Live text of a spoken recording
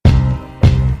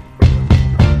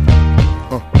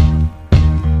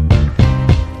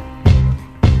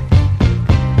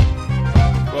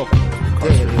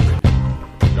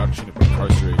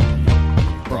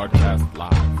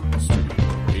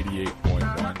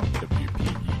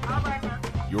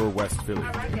your West Philly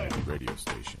community radio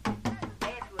station.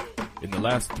 In the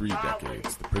last 3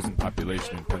 decades, the prison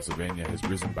population in Pennsylvania has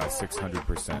risen by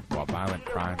 600%, while violent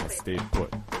crime has stayed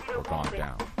put or gone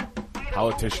down.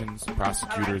 Politicians,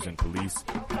 prosecutors, and police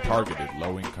have targeted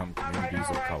low-income communities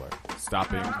of color,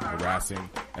 stopping, harassing,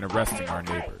 and arresting our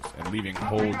neighbors, and leaving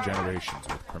whole generations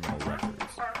with criminal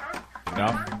records.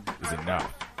 Enough is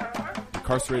enough.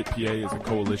 Decarcerate PA is a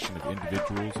coalition of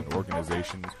individuals and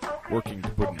organizations working to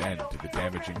put an end to the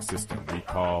damaging system we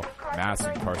call mass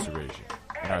incarceration,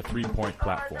 and our 3-point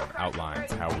platform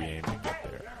outlines how we aim to get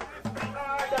there.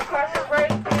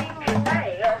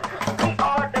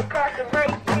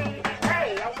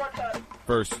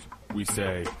 First, we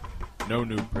say, no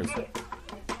new prison.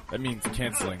 That means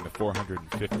canceling the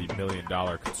 $450 million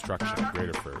construction of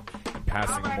Graterford and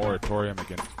passing a moratorium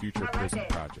against future prison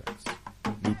projects.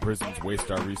 New prisons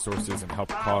waste our resources and help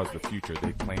cause the future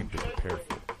they claim to prepare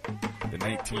for. The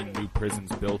 19 new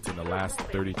prisons built in the last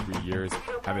 33 years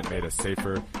haven't made us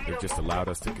safer, they've just allowed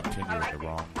us to continue in the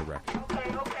wrong direction.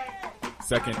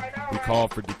 Second, we call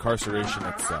for decarceration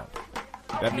itself.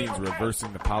 That means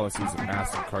reversing the policies of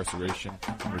mass incarceration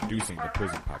and reducing the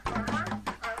prison population.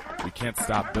 We can't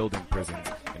stop building prisons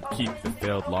and keep the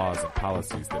failed laws and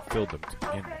policies that filled them to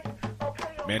begin with.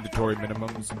 Mandatory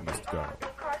minimums must go.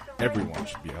 Everyone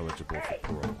should be eligible for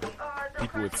parole.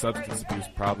 People with substance abuse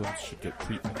problems should get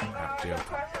treatment, not jail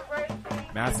time.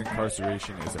 Mass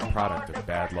incarceration is a product of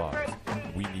bad laws,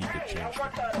 and we need to change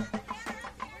them.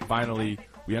 Finally,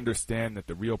 we understand that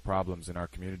the real problems in our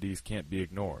communities can't be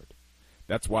ignored.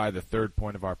 That's why the 3rd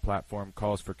point of our platform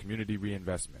calls for community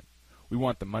reinvestment. We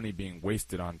want the money being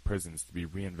wasted on prisons to be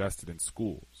reinvested in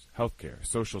schools, healthcare,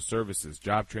 social services,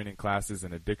 job training classes,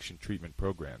 and addiction treatment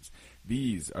programs.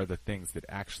 These are the things that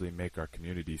actually make our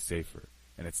communities safer,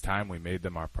 and it's time we made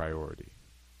them our priority.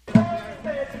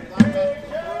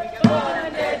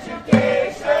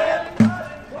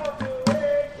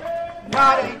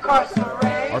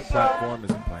 Our platform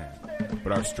is a plan,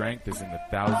 but our strength is in the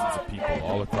thousands of people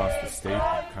all across the state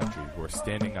and country who are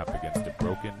standing up against a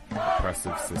broken,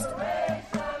 oppressive system.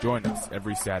 Join us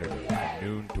every Saturday from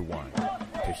noon to 1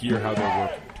 to hear how they're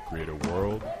working to create a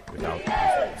world without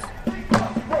prisons.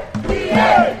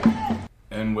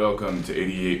 And welcome to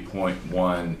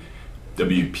 88.1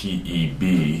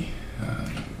 WPEB,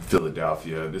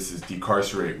 Philadelphia. This is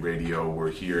Decarcerate Radio.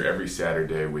 We're here every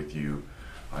Saturday with you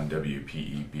on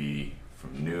WPEB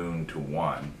from noon to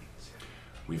 1.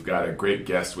 We've got a great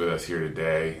guest with us here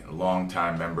today, a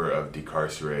longtime member of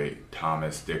Decarcerate,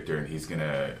 Thomas Dichter, and he's going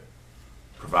to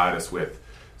provide us with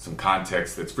some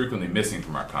context that's frequently missing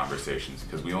from our conversations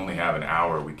because we only have an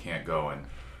hour. We can't go and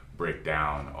break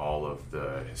down all of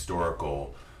the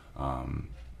historical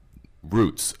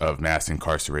roots of mass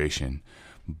incarceration,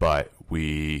 but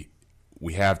we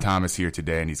have Thomas here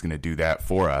today, and he's going to do that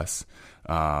for us.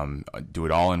 Do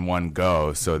it all in one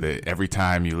go so that every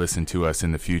time you listen to us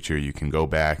in the future, you can go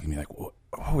back and be like, what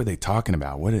were they talking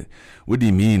about? What do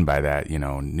you mean by that?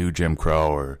 New Jim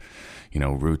Crow or,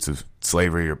 roots of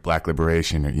slavery or black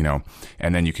liberation or,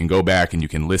 and then you can go back and you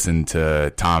can listen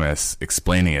to Thomas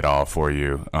explaining it all for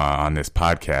you on this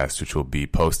podcast, which will be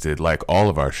posted like all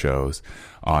of our shows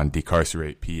on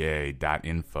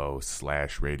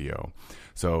decarceratepa.info/radio.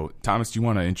 So, Thomas, do you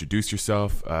want to introduce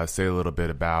yourself, say a little bit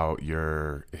about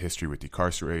your history with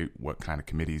Decarcerate, what kind of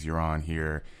committees you're on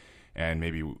here, and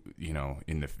maybe,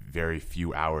 in the very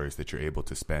few hours that you're able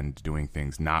to spend doing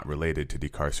things not related to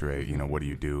Decarcerate, what do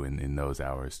you do in those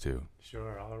hours too?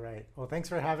 Sure. All right. Well, thanks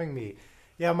for having me.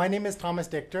 Yeah, my name is Thomas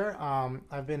Dichter.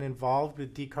 I've been involved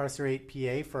with Decarcerate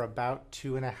PA for about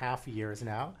 2.5 years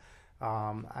now.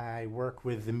 I work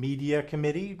with the media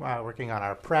committee, working on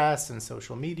our press and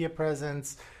social media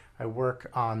presence. I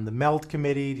work on the MELD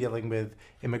committee, dealing with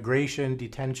immigration,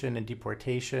 detention, and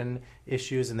deportation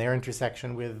issues and their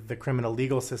intersection with the criminal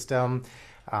legal system.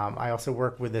 I also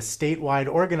work with the statewide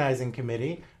organizing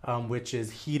committee, which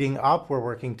is heating up. We're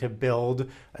working to build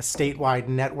a statewide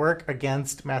network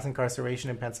against mass incarceration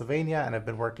in Pennsylvania, and I've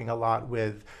been working a lot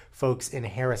with folks in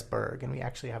Harrisburg, and we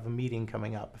actually have a meeting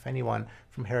coming up. If anyone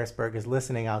from Harrisburg is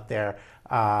listening out there,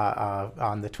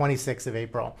 on the 26th of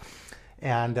April.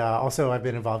 And also I've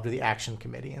been involved with the Action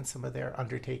Committee and some of their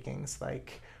undertakings,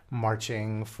 like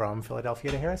marching from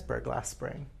Philadelphia to Harrisburg last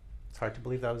spring. It's hard to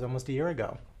believe that was almost a year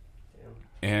ago.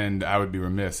 And I would be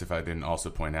remiss if I didn't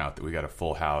also point out that we got a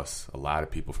full house. A lot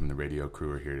of people from the radio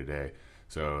crew are here today.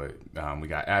 So we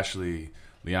got Ashley,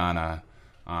 Liana,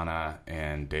 Anna,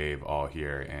 and Dave all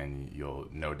here, and you'll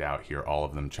no doubt hear all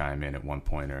of them chime in at one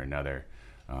point or another,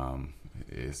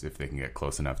 is if they can get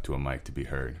close enough to a mic to be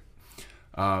heard.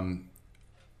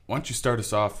 Why don't you start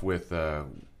us off with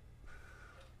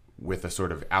with a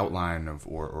sort of outline of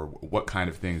or what kind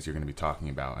of things you're going to be talking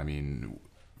about. I mean,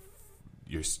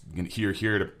 you're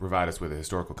here to provide us with a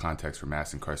historical context for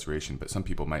mass incarceration, but some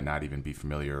people might not even be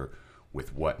familiar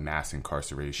with what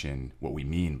we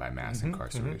mean by mass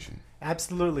incarceration.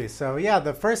 Absolutely. So yeah,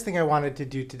 the first thing I wanted to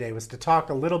do today was to talk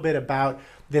a little bit about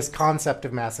this concept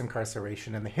of mass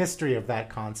incarceration and the history of that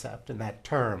concept and that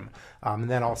term, and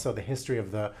then also the history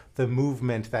of the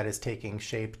movement that is taking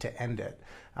shape to end it.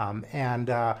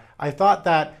 I thought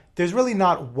that there's really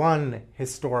not one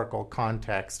historical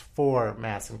context for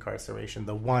mass incarceration,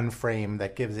 the one frame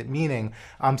that gives it meaning.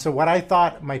 So what I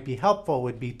thought might be helpful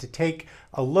would be to take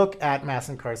a look at mass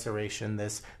incarceration,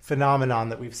 this phenomenon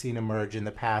that we've seen emerge in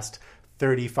the past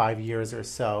 35 years or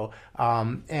so,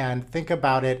 and think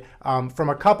about it from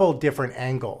a couple different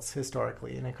angles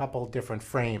historically, in a couple different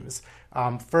frames.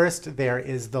 First, there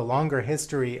is the longer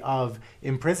history of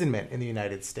imprisonment in the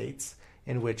United States,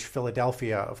 in which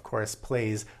Philadelphia, of course,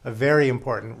 plays a very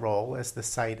important role as the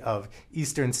site of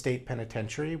Eastern State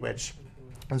Penitentiary, which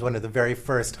is one of the very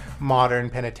first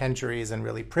modern penitentiaries and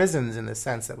really prisons in the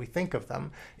sense that we think of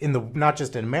them, not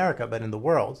just in America, but in the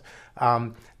world.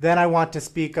 Then I want to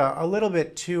speak a little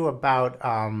bit, too, about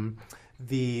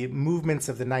the movements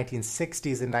of the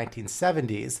 1960s and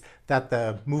 1970s that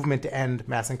the movement to end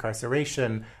mass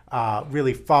incarceration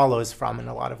really follows from in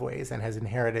a lot of ways and has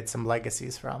inherited some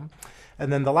legacies from.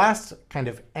 And then the last kind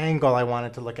of angle I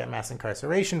wanted to look at mass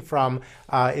incarceration from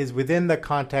is within the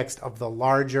context of the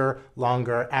larger,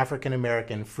 longer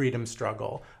African-American freedom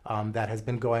struggle that has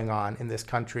been going on in this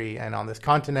country and on this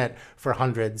continent for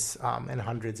hundreds and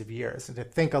hundreds of years. And to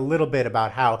think a little bit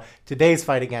about how today's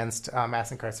fight against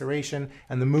mass incarceration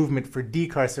and the movement for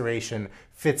decarceration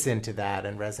fits into that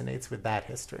and resonates with that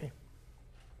history.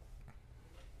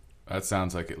 That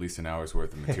sounds like at least an hour's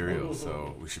worth of material,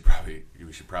 so we should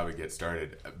probably get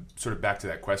started. Sort of back to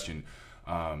that question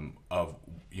of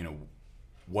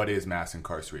what is mass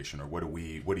incarceration, or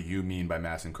what do you mean by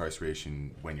mass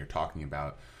incarceration when you're talking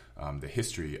about the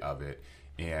history of it,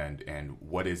 and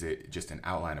what is it? Just an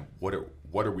outline of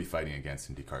what are we fighting against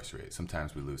in decarcerate?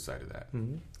 Sometimes we lose sight of that.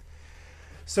 Mm-hmm.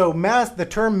 So the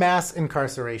term mass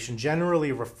incarceration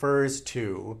generally refers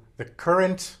to the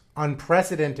current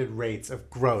unprecedented rates of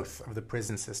growth of the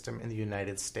prison system in the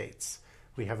United States.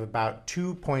 We have about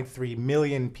 2.3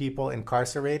 million people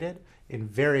incarcerated in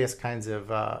various kinds of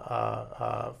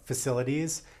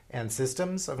facilities and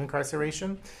systems of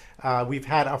incarceration. We've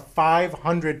had a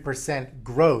 500%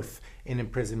 growth in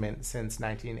imprisonment since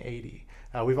 1980.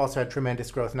 We've also had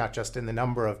tremendous growth, not just in the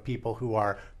number of people who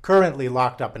are currently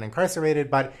locked up and incarcerated,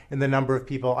 but in the number of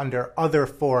people under other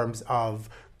forms of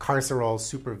carceral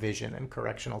supervision and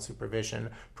correctional supervision,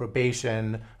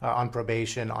 probation,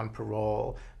 on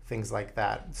parole, things like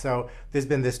that. So there's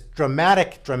been this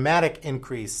dramatic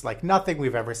increase, like nothing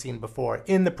we've ever seen before,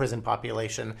 in the prison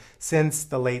population since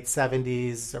the late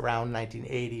 70s, around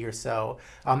 1980 or so.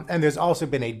 And there's also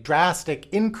been a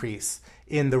drastic increase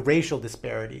in the racial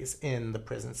disparities in the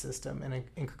prison system and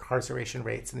incarceration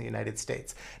rates in the United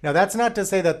States. Now, that's not to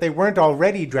say that they weren't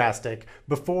already drastic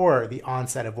before the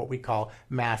onset of what we call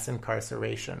mass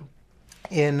incarceration.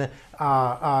 In the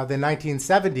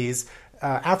 1970s,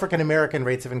 African-American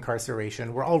rates of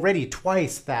incarceration were already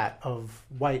twice that of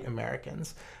white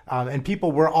Americans. And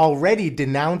people were already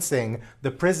denouncing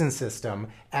the prison system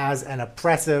as an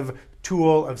oppressive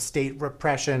tool of state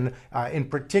repression, in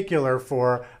particular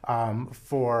for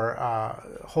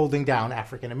holding down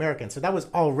African Americans. So that was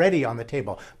already on the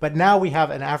table. But now we have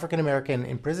an African American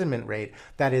imprisonment rate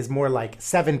that is more like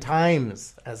 7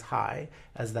 times as high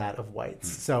as that of whites.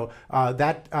 So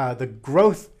the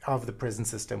growth of the prison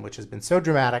system, which has been so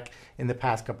dramatic in the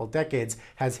past couple decades,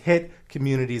 has hit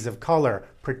communities of color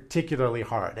particularly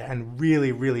hard and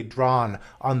really, really drawn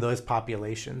on those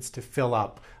populations to fill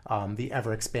up the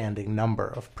ever-expanding number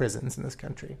of prisons in this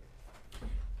country.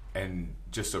 And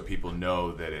just so people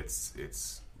know that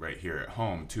it's right here at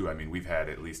home, too, I mean, we've had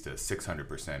at least a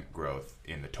 600% growth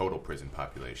in the total prison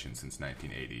population since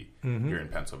 1980 here in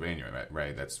Pennsylvania,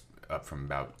 right? That's up from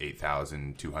about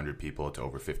 8,200 people to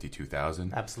over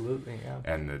 52,000. Absolutely, yeah.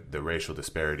 And the racial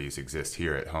disparities exist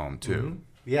here at home, too.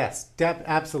 Yes,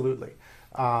 absolutely.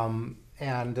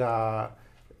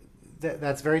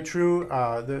 That's very true.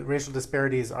 The racial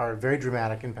disparities are very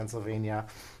dramatic in Pennsylvania.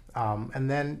 And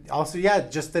then also,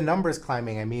 just the numbers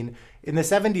climbing. I mean, in the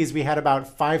 70s, we had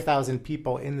about 5,000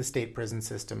 people in the state prison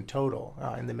system total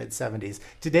in the mid-70s.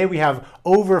 Today, we have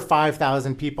over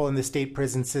 5,000 people in the state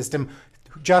prison system,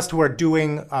 just who are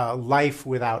doing life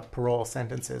without parole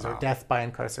sentences or death by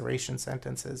incarceration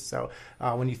sentences. So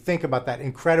when you think about that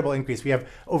incredible increase, we have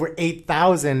over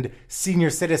 8,000 senior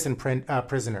citizen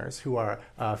prisoners who are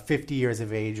 50 years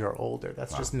of age or older.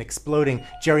 That's just an exploding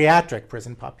geriatric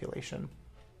prison population.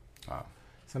 Wow.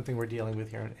 Something we're dealing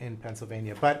with here in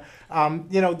Pennsylvania. But,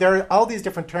 there are all these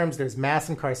different terms. There's mass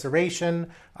incarceration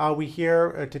we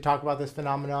hear to talk about this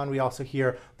phenomenon. We also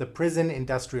hear the prison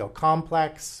industrial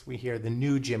complex. We hear the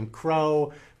new Jim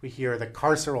Crow. We hear the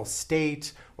carceral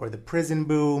state or the prison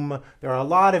boom. There are a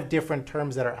lot of different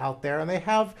terms that are out there, and they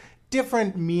have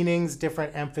different meanings,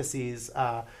 different emphases,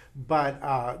 but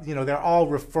they're all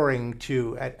referring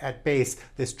to, at base,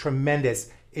 this tremendous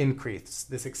increase,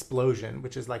 this explosion,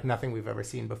 which is like nothing we've ever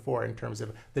seen before in terms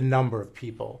of the number of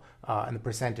people and the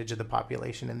percentage of the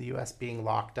population in the U.S. being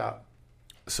locked up.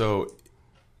 So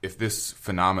if this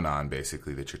phenomenon,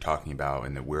 basically, that you're talking about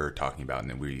and that we're talking about and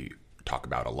that we talk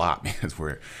about a lot because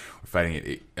we're fighting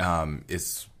it,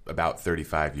 is about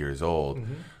 35 years old.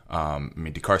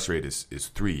 Decarcerate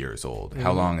is 3 years old.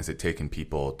 How long has it taken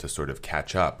people to sort of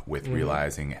catch up with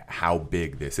realizing how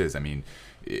big this is? I mean,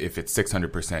 if it's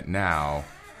 600% now,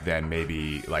 then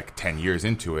maybe like 10 years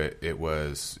into it, it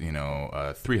was, a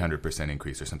 300%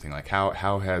 increase or something. Like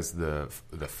how has the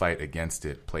fight against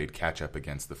it played catch up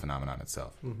against the phenomenon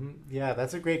itself? Yeah,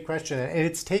 that's a great question. And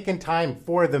it's taken time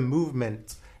for the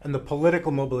movement and the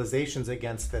political mobilizations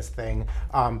against this thing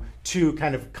to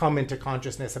kind of come into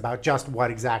consciousness about just what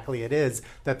exactly it is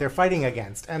that they're fighting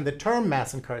against. And the term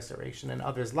mass incarceration and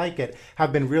others like it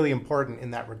have been really important in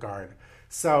that regard.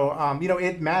 So,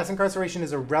 mass incarceration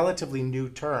is a relatively new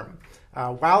term.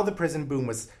 While the prison boom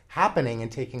was happening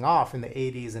and taking off in the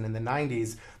 80s and in the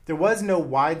 90s, there was no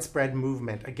widespread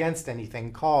movement against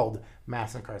anything called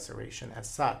mass incarceration as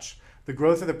such. The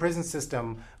growth of the prison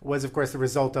system was, of course, the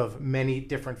result of many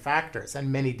different factors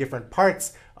and many different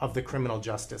parts of the criminal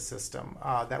justice system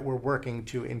that were working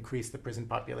to increase the prison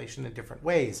population in different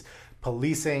ways.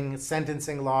 Policing,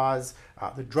 sentencing laws,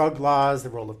 the drug laws, the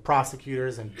role of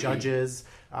prosecutors and judges,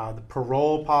 the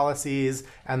parole policies,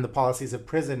 and the policies of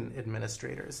prison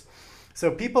administrators.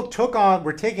 So people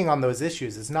were taking on those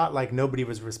issues. It's not like nobody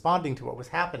was responding to what was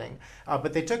happening,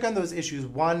 but they took on those issues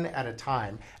one at a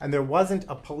time, and there wasn't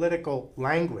a political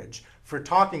language for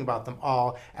talking about them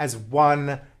all as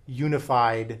one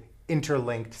unified,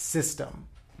 interlinked system,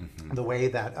 the way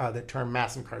that the term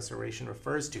mass incarceration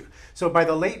refers to. So by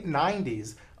the late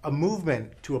 90s, a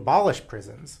movement to abolish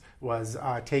prisons was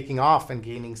taking off and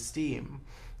gaining steam.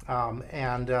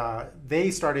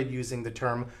 They started using the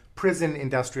term prison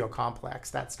industrial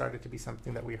complex. That started to be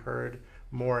something that we heard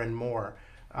more and more.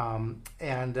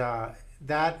 That's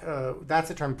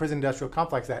a term, prison industrial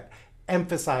complex, that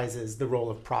emphasizes the role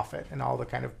of profit and all the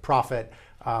kind of profit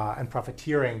and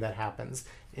profiteering that happens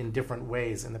in different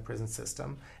ways in the prison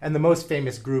system. And the most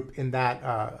famous group in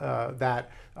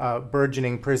that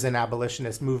burgeoning prison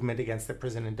abolitionist movement against the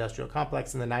prison industrial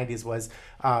complex in the 90s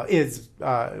is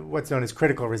what's known as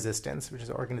Critical Resistance, which is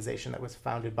an organization that was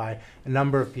founded by a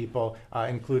number of people,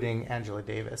 including Angela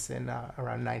Davis in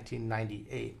around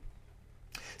 1998.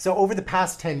 So over the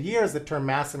past 10 years, the term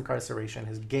mass incarceration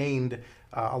has gained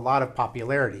a lot of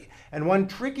popularity. And one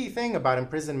tricky thing about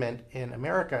imprisonment in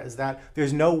America is that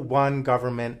there's no one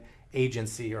government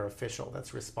agency or official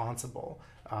that's responsible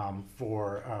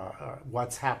for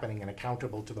what's happening and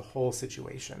accountable to the whole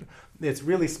situation. It's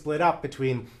really split up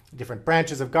between different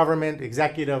branches of government: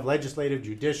 executive, legislative,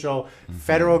 judicial,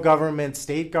 federal government,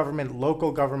 state government,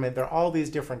 local government. There are all these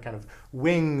different kind of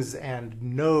wings and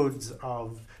nodes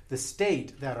of the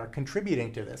state that are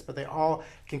contributing to this, but they all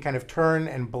can kind of turn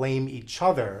and blame each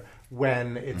other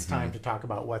when it's time to talk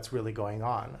about what's really going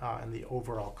on in the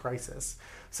overall crisis.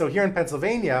 So here in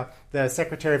Pennsylvania, the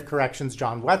Secretary of Corrections,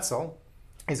 John Wetzel,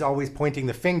 is always pointing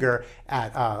the finger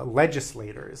at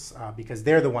legislators because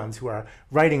they're the ones who are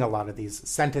writing a lot of these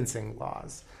sentencing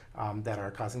laws that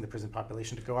are causing the prison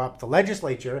population to go up. The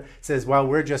legislature says, well,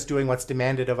 we're just doing what's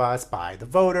demanded of us by the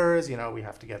voters. We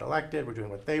have to get elected. We're doing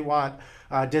what they want.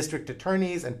 District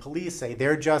attorneys and police say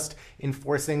they're just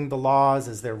enforcing the laws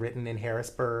as they're written in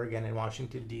Harrisburg and in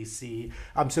Washington, D.C.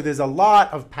 So there's a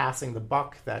lot of passing the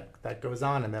buck that goes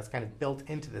on, and that's kind of built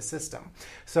into the system.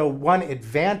 So one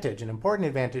advantage, an important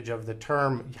advantage of the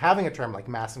term, having a term like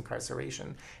mass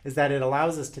incarceration, is that it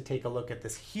allows us to take a look at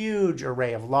this huge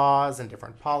array of laws and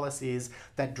different policies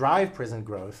that drive prison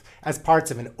growth as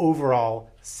parts of an overall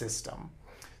system.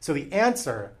 So the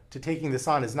answer to taking this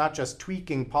on is not just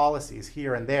tweaking policies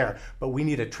here and there, but we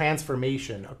need a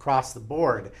transformation across the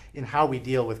board in how we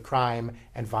deal with crime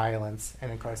and violence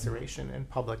and incarceration and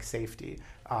public safety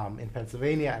in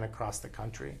Pennsylvania and across the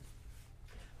country.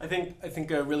 I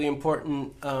think a really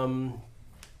important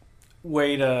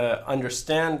way to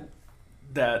understand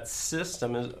that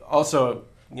system is also,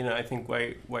 I think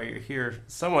why you're here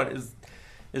somewhat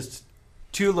is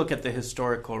to look at the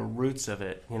historical roots of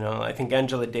it. I think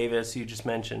Angela Davis, you just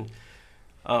mentioned,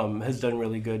 has done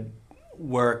really good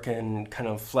work in kind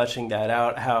of fleshing that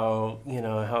out.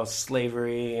 How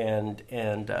slavery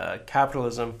and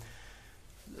capitalism,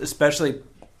 especially,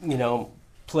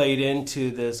 played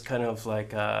into this kind of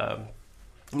like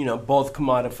both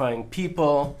commodifying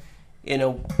people in a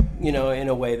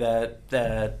way that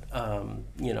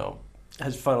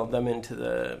has funneled them into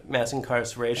the mass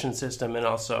incarceration system, and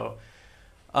also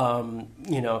kind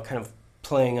of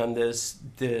playing on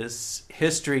this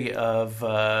history of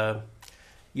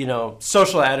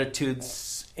social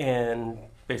attitudes and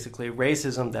basically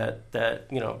racism that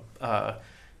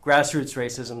grassroots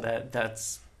racism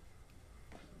that's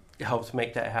helped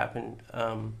make that happen.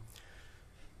 Do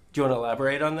you want to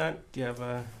elaborate on that? Do you have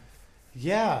a...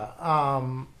 Yeah,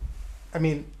 I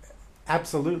mean,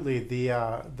 absolutely.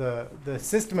 The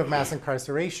system of mass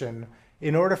incarceration,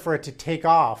 in order for it to take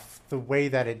off the way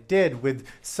that it did with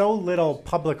so little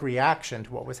public reaction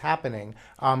to what was happening,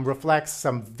 reflects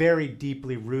some very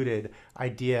deeply rooted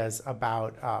ideas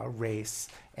about race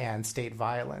and state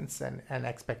violence and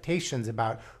expectations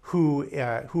about who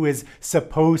is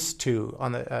supposed to,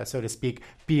 on the so to speak,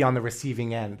 be on the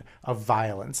receiving end of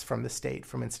violence from the state,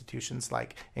 from institutions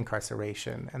like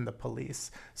incarceration and the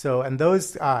police. So, and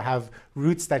those have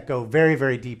roots that go very,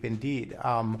 very deep indeed,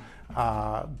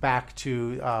 back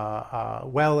to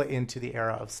well into the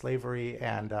era of slavery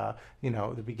and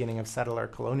the beginning of settler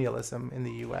colonialism in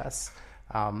the U.S.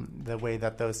 The way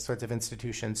that those sorts of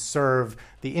institutions serve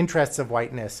the interests of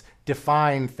whiteness,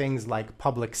 define things like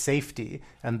public safety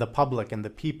and the public and the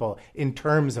people in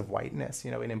terms of whiteness,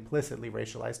 in implicitly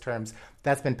racialized terms.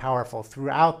 That's been powerful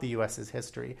throughout the U.S.'s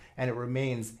history, and it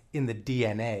remains in the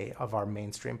DNA of our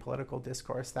mainstream political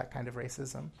discourse, that kind of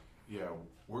racism. Yeah,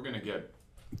 we're going to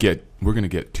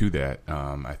get to that,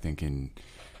 I think,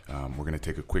 we're going to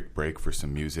take a quick break for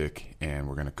some music, and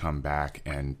we're going to come back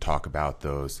and talk about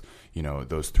those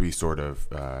three sort of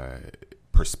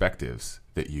perspectives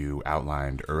that you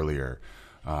outlined earlier,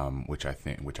 which I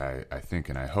think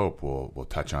and I hope we'll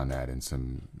touch on that in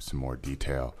some more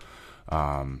detail.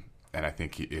 And I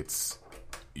think it's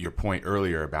your point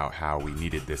earlier about how we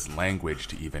needed this language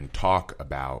to even talk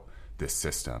about this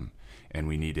system. And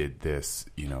we needed this,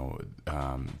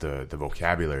 the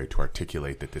vocabulary to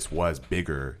articulate that this was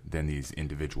bigger than these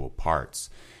individual parts,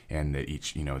 and that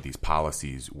each, these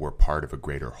policies were part of a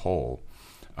greater whole,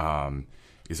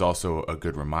 is also a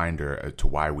good reminder to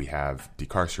why we have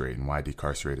Decarcerate and why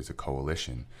Decarcerate is a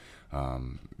coalition.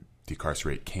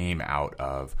 Decarcerate came out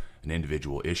of an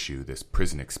individual issue, this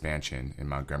prison expansion in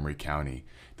Montgomery County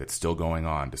that's still going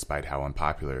on despite how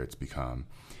unpopular it's become.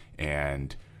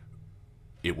 And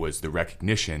it was the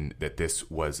recognition that this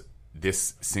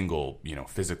single,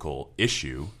 physical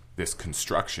issue, this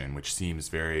construction, which seems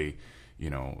very,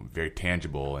 very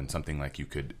tangible and something like you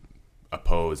could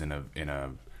oppose in a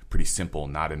pretty simple,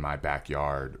 not in my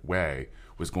backyard way,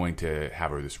 was going to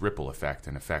have this ripple effect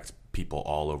and affect people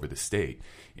all over the state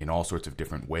in all sorts of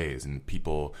different ways, and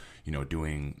people,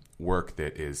 doing work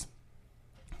that is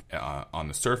on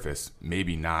the surface,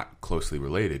 maybe not closely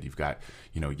related. You've got,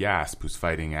 YASP, who's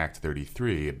fighting Act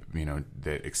 33,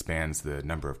 that expands the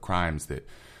number of crimes that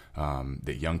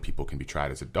young people can be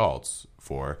tried as adults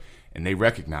for, and they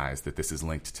recognize that this is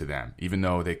linked to them. Even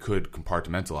though they could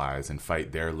compartmentalize and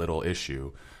fight their little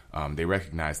issue, they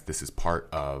recognize that this is part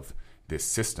of this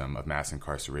system of mass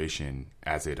incarceration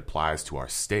as it applies to our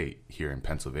state here in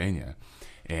Pennsylvania.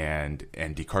 And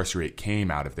Decarcerate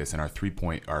came out of this, and our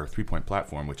three-point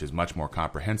platform, which is much more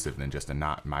comprehensive than just a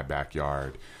not in my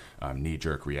backyard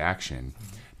knee-jerk reaction,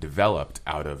 developed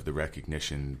out of the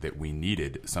recognition that we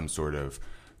needed some sort of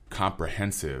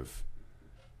comprehensive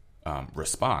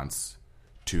response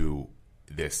to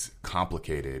this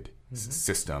complicated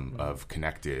system of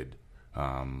connected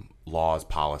laws,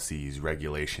 policies,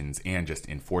 regulations, and just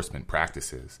enforcement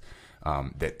practices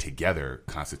that together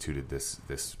constituted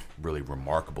this really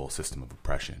remarkable system of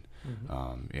oppression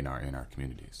in our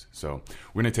communities. So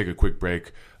we're going to take a quick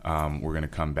break. We're going to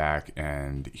come back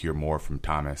and hear more from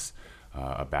Thomas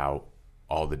about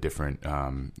all the different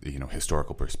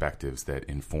historical perspectives that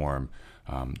inform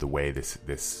the way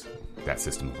that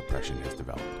system of oppression has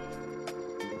developed.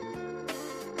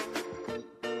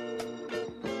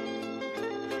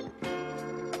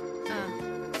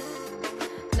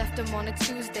 Left him on a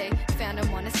Tuesday, found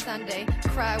him on a Sunday.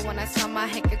 Cried when I saw my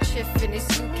handkerchief in his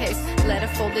suitcase. Letter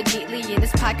folded neatly in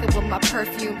his pocket with my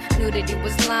perfume. Knew that he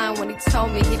was lying when he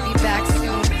told me he'd be back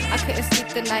soon. I couldn't sleep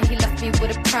the night he left me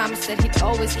with a promise that he'd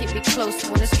always keep me close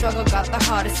when the struggle got the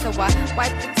hardest. So I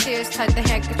wiped the tears, tied the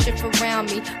handkerchief around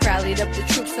me, rallied up the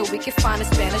troops so we could find a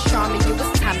Spanish army. It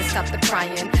was time to stop the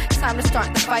crying, time to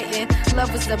start the fighting.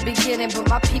 Love was the beginning, but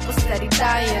my people steady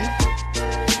dying.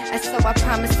 And so I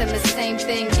promised him the same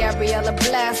thing. Gabriella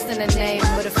Blast in the name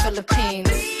of the Philippines.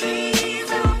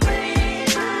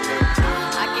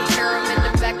 I can hear him in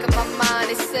the back of my mind.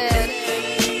 He said,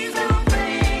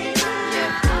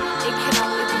 yeah, it can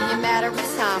only be a matter of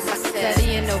time. I said,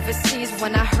 studying overseas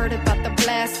when I heard about the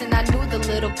blast, and I knew the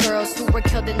little girls who were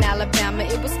killed in Alabama.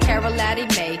 It was Carol, Addie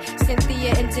Mae,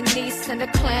 Cynthia, and Denise, and the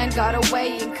clan got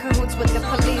away in cahoots with the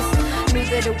police. Knew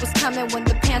that it was coming when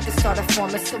the Panthers started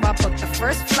forming, so I booked the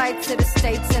first flight to the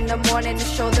States in the morning to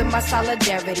show them my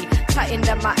solidarity. Tightened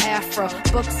up my afro,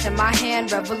 books in my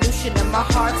hand, revolution in my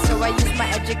heart, so I used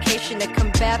my education to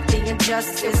combat the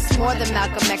injustice. More than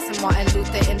Malcolm X and Martin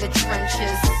Luther in the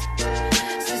trenches.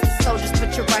 Sister soldiers,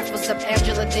 put your rifles up.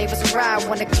 Angela Davis ride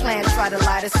when the Klan try to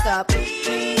light us up. I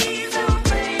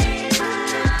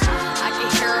can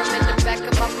hear him in the back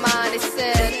of my mind. He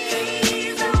said,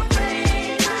 it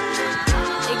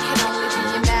can only be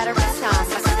a matter of time.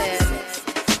 I said,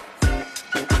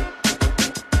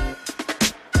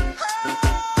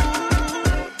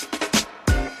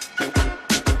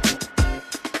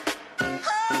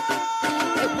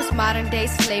 modern day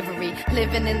slavery,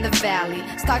 living in the valley.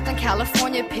 Stockton,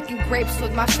 California, picking grapes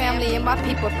with my family, and my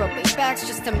people broke their backs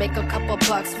just to make a couple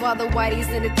bucks, while the whiteys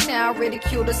in the town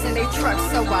ridiculed us in their trucks.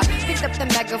 So I picked up the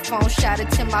megaphone, shouted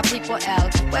to my people, El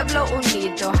Pueblo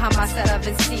Unido, jamás será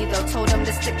vencido. Told them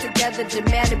to stick together,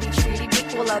 demand to be treated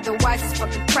equal, otherwise these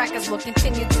fucking crackers will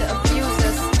continue to abuse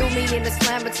us. Threw me in the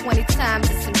slammer 20 times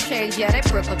and some change, yeah, they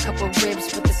broke a couple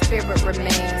ribs, but the spirit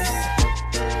remains.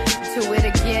 To it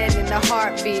again in a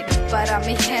heartbeat, but I'm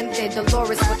mi gente,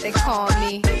 Dolores, what they call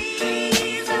me. I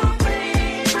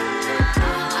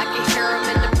can hear him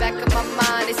in the back of my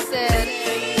mind. He said,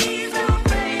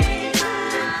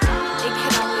 it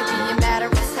can only be a matter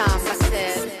of time. I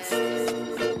said,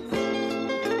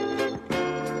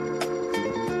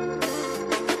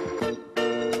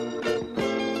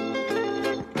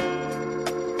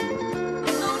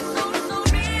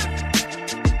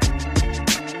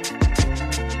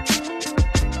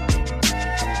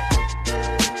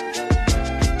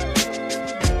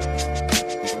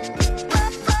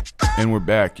 And we're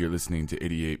back. You're listening to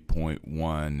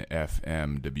 88.1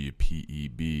 FM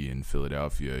WPEB in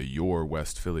Philadelphia, your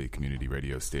West Philly community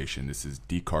radio station. This is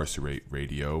Decarcerate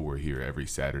Radio. We're here every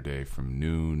Saturday from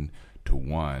noon to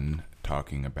 1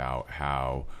 talking about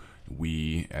how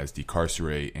we, as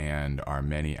Decarcerate and our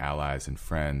many allies and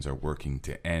friends, are working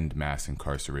to end mass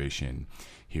incarceration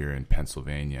here in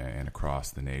Pennsylvania and across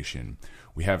the nation.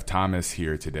 We have Thomas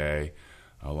here today,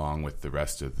 along with the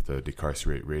rest of the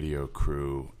Decarcerate Radio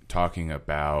crew, talking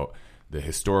about the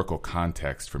historical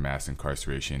context for mass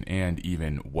incarceration and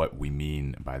even what we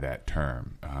mean by that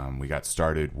term. We got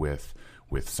started with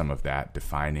some of that,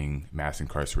 defining mass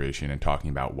incarceration and talking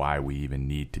about why we even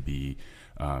need to be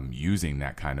using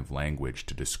that kind of language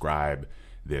to describe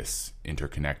this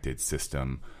interconnected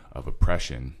system of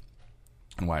oppression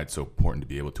and why it's so important to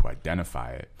be able to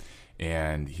identify it.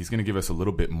 And he's going to give us a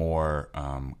little bit more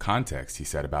context, he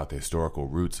said, about the historical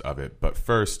roots of it. But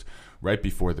first, right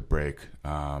before the break,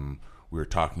 we were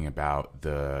talking about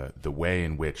the way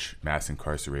in which mass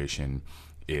incarceration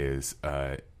is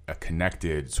a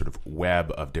connected sort of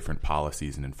web of different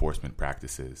policies and enforcement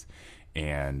practices,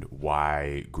 and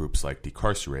why groups like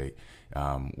Decarcerate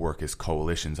work as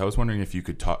coalitions. I was wondering if you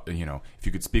could talk, if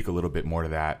you could speak a little bit more to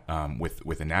that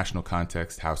with a national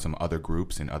context, how some other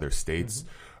groups in other states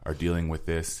are dealing with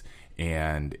this,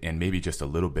 and maybe just a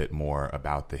little bit more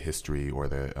about the history or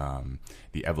the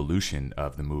evolution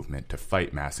of the movement to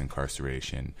fight mass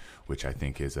incarceration, which I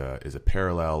think is a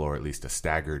parallel, or at least a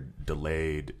staggered,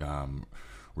 delayed,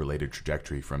 related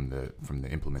trajectory from the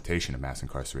implementation of mass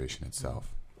incarceration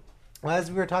itself. Well,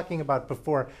 as we were talking about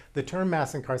before, the term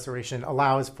mass incarceration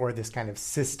allows for this kind of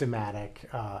systematic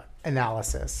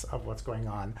analysis of what's going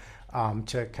on,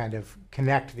 to kind of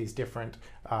connect these different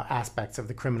aspects of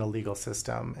the criminal legal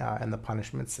system and the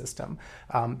punishment system.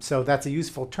 So that's a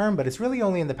useful term, but it's really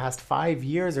only in the past 5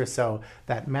 years or so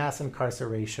that mass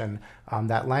incarceration,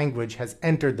 that language, has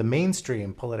entered the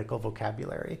mainstream political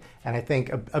vocabulary. And I think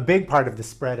a big part of the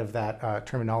spread of that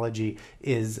terminology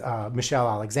is Michelle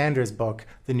Alexander's book,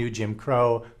 The New Jim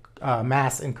Crow,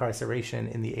 mass incarceration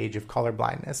in the age of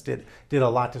colorblindness, did a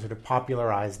lot to sort of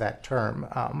popularize that term.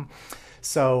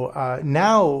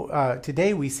 Now,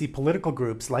 today, we see political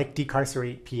groups like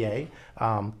Decarcerate PA,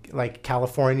 like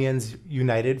Californians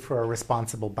United for a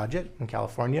Responsible Budget in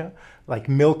California, like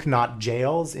Milk Not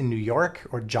Jails in New York,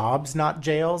 or Jobs Not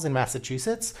Jails in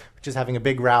Massachusetts, which is having a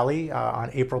big rally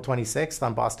on April 26th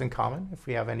on Boston Common, if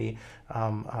we have any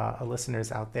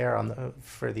listeners out there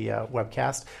for the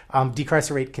webcast.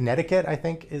 Decarcerate Connecticut, I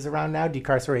think, is around now.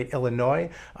 Decarcerate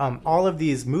Illinois. All of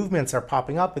these movements are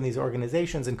popping up, and these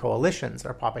organizations and coalitions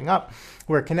are popping up.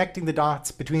 We're connecting the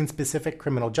dots between specific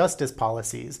criminal justice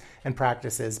policies and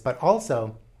practices, but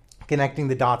also connecting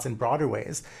the dots in broader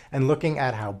ways and looking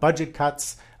at how budget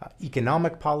cuts,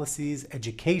 economic policies,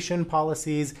 education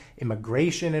policies,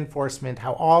 immigration enforcement,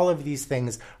 how all of these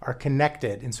things are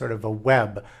connected in sort of a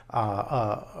web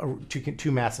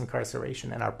to mass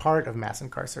incarceration and are part of mass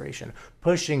incarceration,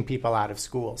 pushing people out of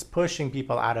schools, pushing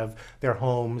people out of their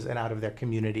homes and out of their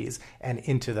communities and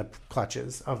into the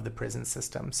clutches of the prison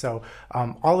system. So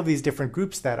all of these different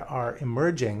groups that are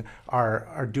emerging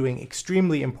are doing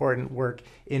extremely important work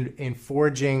in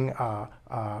forging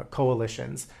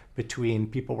coalitions between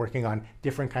people working on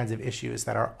different kinds of issues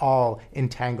that are all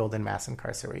entangled in mass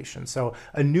incarceration. So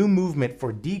a new movement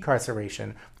for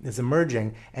decarceration is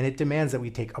emerging, and it demands that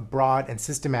we take a broad and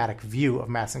systematic view of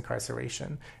mass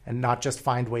incarceration and not just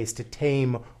find ways to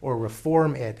tame or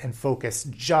reform it and focus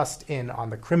just in on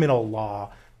the criminal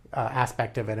law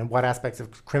aspect of it and what aspects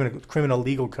of criminal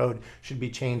legal code should be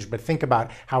changed, but think about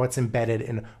how it's embedded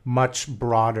in much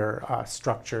broader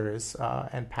structures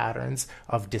and patterns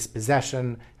of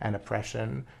dispossession and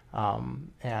oppression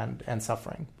and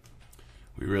suffering.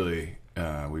 We really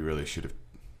should have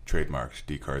trademarked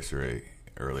decarcerate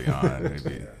early on.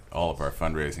 Maybe all of our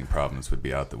fundraising problems would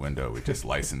be out the window. We just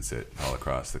license it all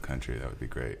across the country. That would be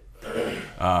great.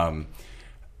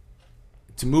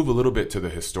 To move a little bit to the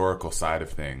historical side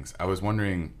of things, I was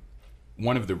wondering,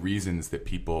 one of the reasons that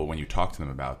people, when you talk to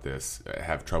them about this,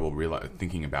 have trouble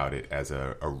thinking about it as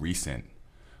a recent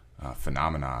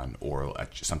phenomenon or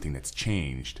something that's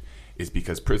changed is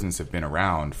because prisons have been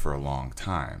around for a long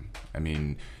time. I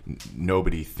mean,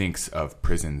 nobody thinks of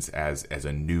prisons as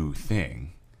a new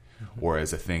thing or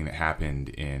as a thing that happened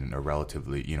in a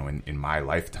relatively, in my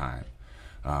lifetime.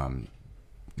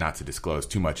 Not to disclose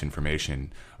too much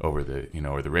information over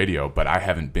the radio, but I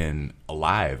haven't been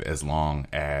alive as long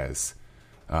as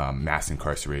mass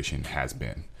incarceration has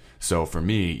been. So for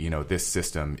me, this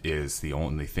system is the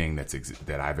only thing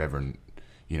that I've ever,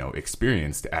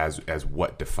 experienced as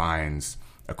what defines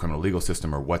a criminal legal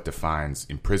system or what defines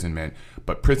imprisonment.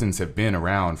 But prisons have been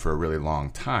around for a really long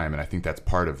time, and I think that's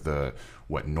part of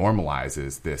what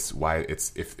normalizes this. Why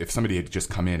it's if somebody had just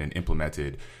come in and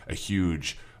implemented a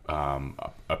huge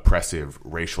oppressive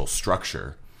racial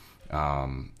structure,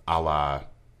 a la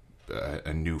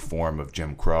a new form of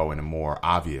Jim Crow in a more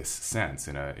obvious sense,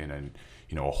 in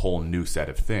a whole new set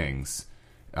of things,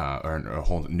 or a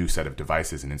whole new set of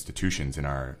devices and institutions in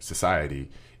our society,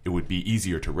 it would be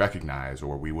easier to recognize,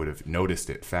 or we would have noticed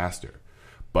it faster.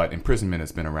 But imprisonment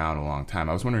has been around a long time.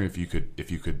 I was wondering if you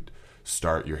could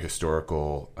start your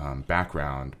historical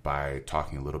background by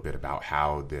talking a little bit about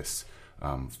how this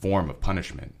form of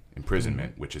punishment,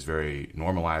 imprisonment, which is very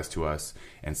normalized to us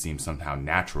and seems somehow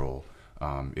natural,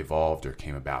 evolved or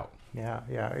came about. Yeah,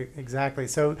 exactly.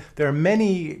 So there are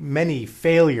many, many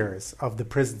failures of the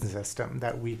prison system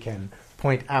that we can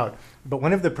point out. But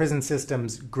one of the prison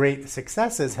system's great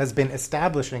successes has been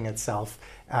establishing itself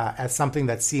as something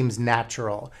that seems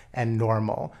natural and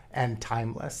normal and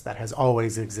timeless, that has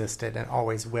always existed and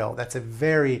always will. That's a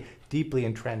very deeply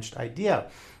entrenched idea.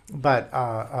 But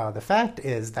the fact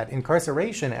is that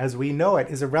incarceration, as we know it,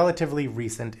 is a relatively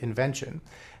recent invention.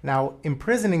 Now,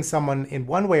 imprisoning someone in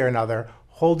one way or another,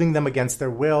 holding them against their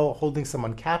will, holding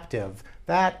someone captive,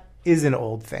 that is an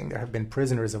old thing. There have been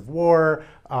prisoners of war,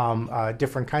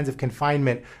 different kinds of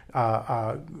confinement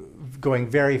going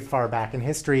very far back in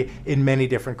history in many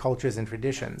different cultures and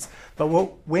traditions. But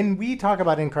when we talk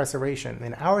about incarceration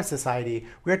in our society,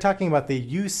 we're talking about the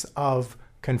use of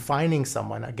confining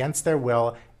someone against their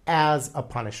will as a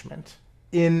punishment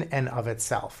in and of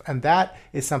itself. And that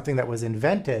is something that was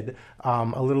invented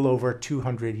a little over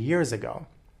 200 years ago.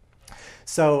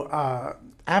 So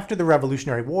after the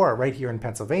Revolutionary War, right here in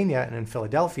Pennsylvania and in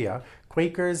Philadelphia,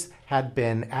 Quakers had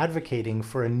been advocating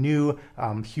for a new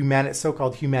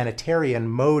so-called humanitarian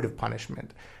mode of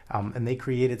punishment. And they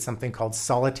created something called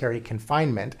solitary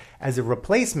confinement as a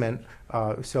replacement,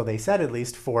 so they said at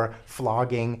least, for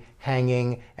flogging,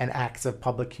 hanging, and acts of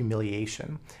public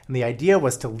humiliation. And the idea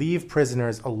was to leave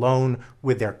prisoners alone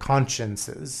with their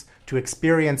consciences, to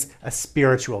experience a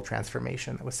spiritual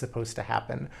transformation that was supposed to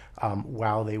happen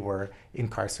while they were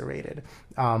incarcerated.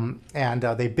 And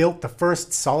they built the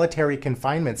first solitary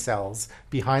confinement cells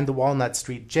behind the Walnut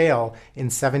Street Jail in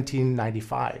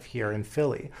 1795 here in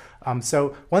Philly.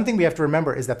 So one thing we have to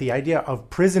remember is that the idea of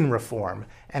prison reform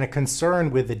and a concern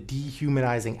with the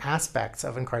dehumanizing aspects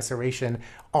of incarceration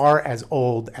are as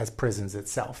old as prisons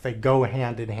itself. They go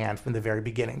hand in hand from the very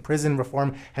beginning. Prison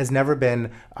reform has never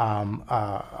been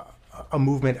a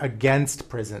movement against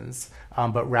prisons,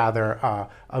 but rather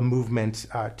a movement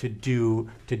to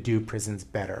do prisons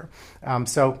better.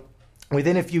 So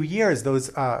within a few years,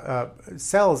 those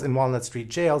cells in Walnut Street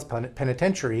jails,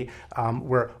 penitentiary,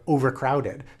 were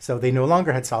overcrowded. So they no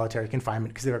longer had solitary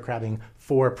confinement because they were cramming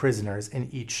 4 prisoners in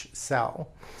each cell.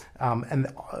 And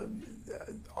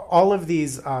all of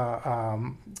these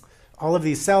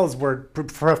cells were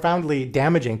profoundly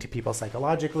damaging to people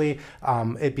psychologically.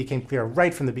 It became clear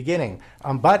right from the beginning.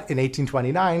 But in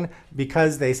 1829,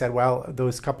 because they said, well,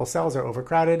 those couple cells are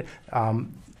overcrowded,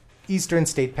 Eastern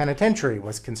State Penitentiary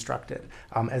was constructed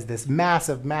as this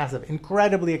massive,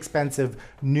 incredibly expensive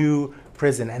new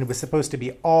prison. And it was supposed to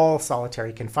be all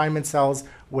solitary confinement cells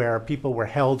where people were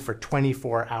held for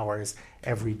 24 hours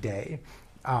every day.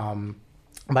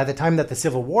 By the time that the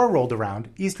Civil War rolled around,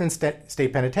 Eastern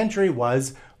State Penitentiary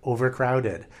was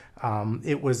overcrowded.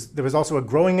 There was also a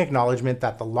growing acknowledgement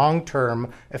that the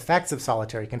long-term effects of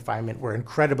solitary confinement were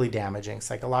incredibly damaging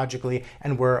psychologically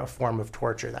and were a form of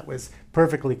torture. That was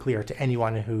perfectly clear to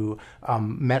anyone who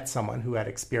met someone who had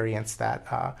experienced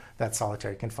that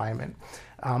solitary confinement.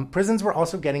 Prisons were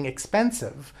also getting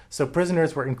expensive, so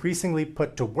prisoners were increasingly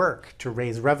put to work to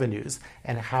raise revenues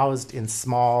and housed in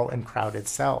small and crowded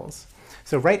cells.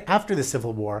 So right after the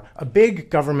Civil War, a big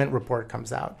government report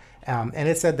comes out, and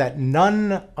it said that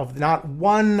not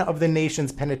one of the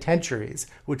nation's penitentiaries,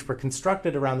 which were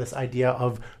constructed around this idea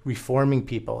of reforming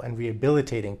people and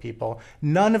rehabilitating people,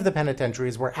 none of the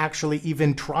penitentiaries were actually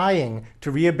even trying to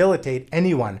rehabilitate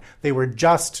anyone. They were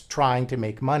just trying to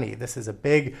make money. This is a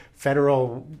big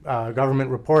federal government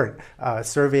report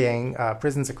surveying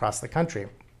prisons across the country.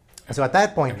 So at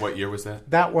that point... And what year was that?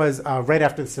 That was right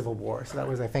after the Civil War. So that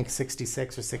was, I think,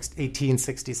 1866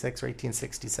 or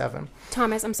 1867.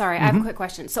 Thomas, I'm sorry. I have a quick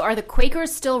question. So are the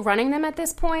Quakers still running them at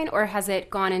this point, or has it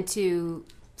gone into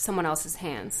someone else's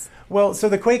hands? Well, so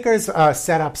the Quakers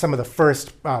set up some of the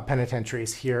first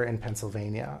penitentiaries here in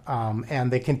Pennsylvania, and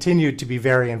they continued to be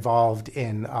very involved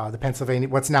in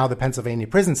what's now the Pennsylvania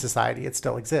Prison Society. It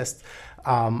still exists.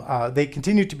 They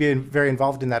continued to be very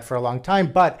involved in that for a long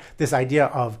time, but this idea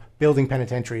of building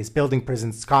penitentiaries, building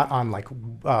prisons caught on like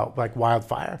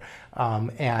wildfire.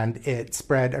 And it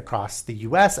spread across the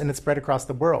U.S. and it spread across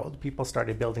the world. People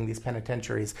started building these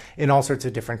penitentiaries in all sorts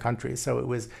of different countries. So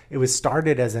it was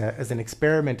started as an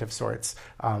experiment of sorts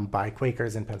by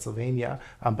Quakers in Pennsylvania,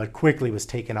 but quickly was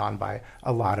taken on by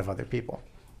a lot of other people.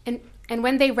 And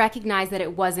when they recognized that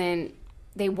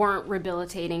they weren't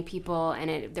rehabilitating people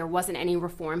and there wasn't any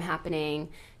reform happening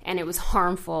and it was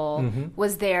harmful, were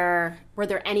there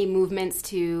any movements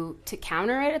to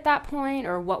counter it at that point,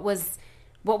 or what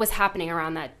was happening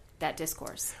around that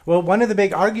discourse? Well, one of the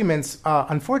big arguments,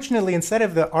 unfortunately, instead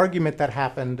of the argument that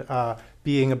happened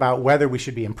being about whether we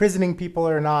should be imprisoning people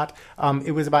or not,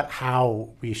 it was about how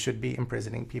we should be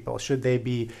imprisoning people. Should they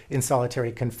be in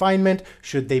solitary confinement?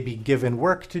 Should they be given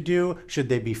work to do? Should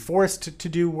they be forced to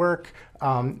do work?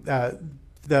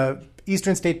 The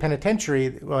Eastern State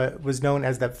Penitentiary was known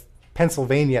as the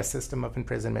Pennsylvania system of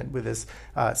imprisonment, with this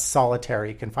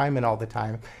solitary confinement all the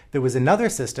time. There was another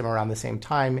system around the same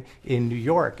time in New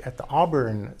York at the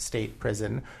Auburn State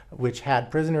Prison, which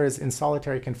had prisoners in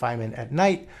solitary confinement at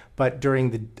night, but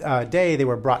during the day they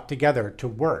were brought together to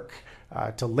work,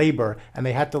 to labor, and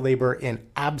they had to labor in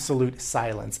absolute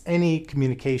silence. Any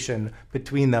communication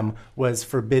between them was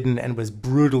forbidden and was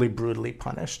brutally, brutally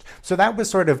punished. So that was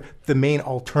sort of the main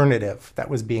alternative that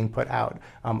was being put out,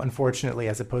 unfortunately,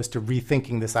 as opposed to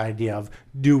rethinking this idea of,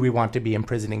 do we want to be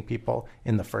imprisoning people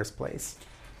in the first place?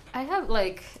 I have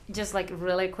just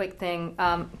really quick thing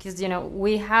because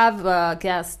we have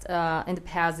guests in the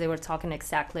past. They were talking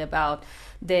exactly about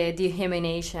the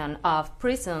dehumanization of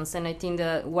prisons, and I think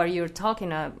that what you're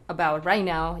talking about right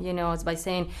now, is by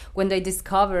saying when they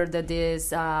discovered that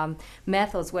these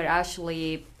methods were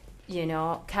actually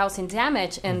causing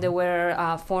damage, and there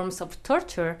were forms of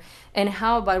torture, and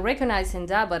how by recognizing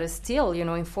that, but still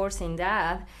enforcing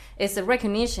that, it's a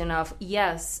recognition of,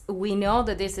 yes, we know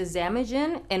that this is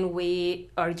damaging and we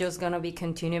are just going to be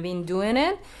continuing doing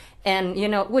it. And,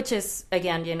 which is,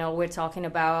 again, we're talking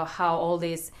about how all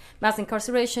this mass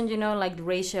incarceration, the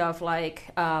ratio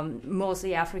of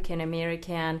mostly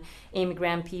African-American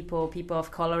immigrant people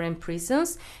of color in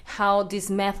prisons, how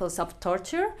these methods of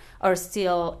torture are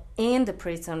still in the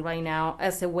prison right now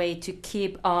as a way to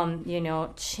keep on,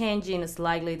 changing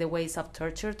slightly the ways of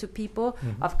torture to people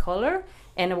of color,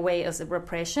 in a way as a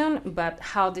repression, but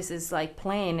how this is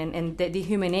playing and the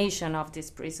dehumanization of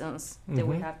these prisons that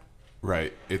we have.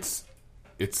 Right. It's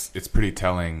pretty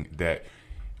telling that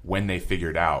when they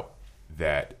figured out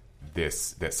that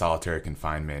solitary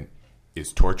confinement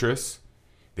is torturous,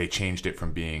 they changed it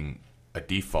from being a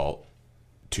default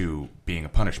to being a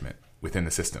punishment within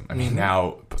the system. I mean,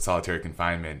 now solitary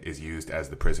confinement is used as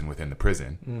the prison within the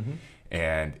prison,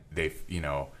 and they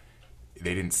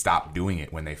didn't stop doing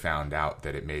it when they found out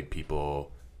that it made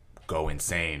people go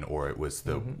insane, or it was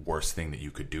the worst thing that you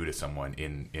could do to someone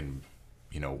in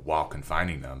while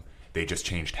confining them. They just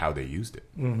changed how they used it.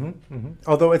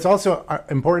 Although it's also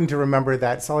important to remember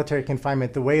that solitary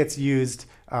confinement, the way it's used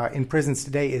in prisons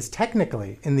today, is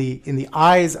technically, in the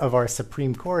eyes of our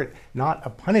Supreme Court, not a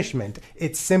punishment.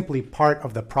 It's simply part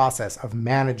of the process of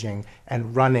managing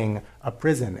and running a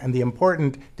prison. And the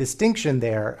important distinction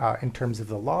there in terms of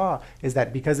the law is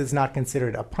that because it's not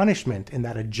considered a punishment, in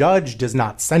that a judge does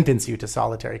not sentence you to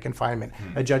solitary confinement,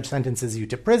 a judge sentences you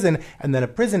to prison, and then a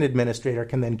prison administrator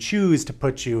can then choose to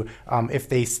put you, if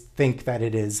they think that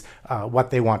it is what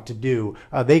they want to do,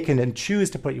 they can then choose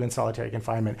to put you in solitary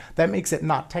confinement. That makes it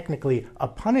not technically a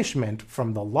punishment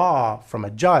from the law, from a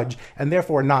judge, and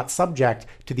therefore not subject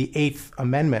to the 8th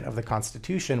Amendment of the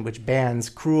Constitution, which bans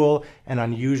cruel and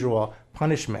unusual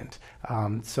punishment.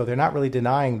 So they're not really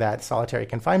denying that solitary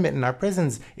confinement in our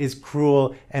prisons is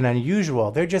cruel and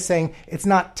unusual. They're just saying it's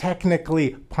not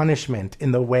technically punishment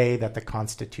in the way that the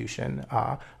Constitution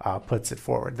puts it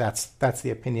forward. That's the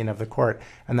opinion of the court,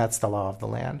 and that's the law of the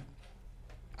land.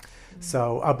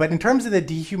 So, but in terms of the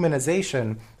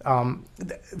dehumanization,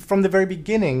 from the very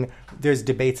beginning, there's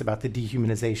debates about the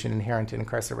dehumanization inherent in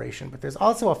incarceration. But there's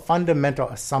also a fundamental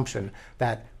assumption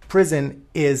that prison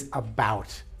is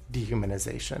about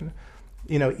dehumanization.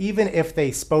 Even if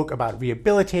they spoke about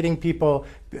rehabilitating people,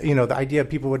 the idea of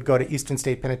people would go to Eastern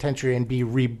State Penitentiary and be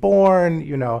reborn,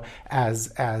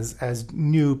 as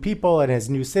new people and as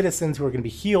new citizens who are going to be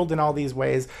healed in all these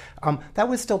ways, that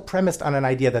was still premised on an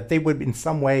idea that they would in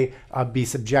some way be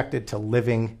subjected to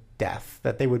living death,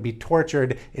 that they would be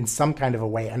tortured in some kind of a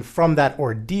way, and from that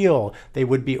ordeal they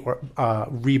would be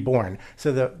reborn.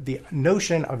 So the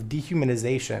notion of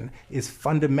dehumanization is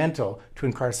fundamental to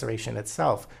incarceration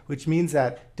itself, which means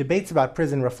that debates about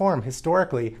prison reform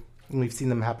historically, and we've seen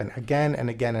them happen again and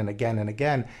again and again and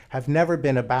again, have never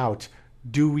been about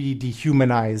do we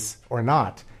dehumanize or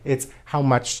not. It's how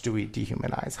much do we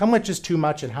dehumanize? How much is too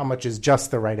much and how much is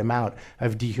just the right amount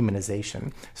of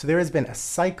dehumanization? So there has been a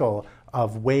cycle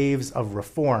of waves of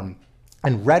reform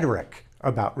and rhetoric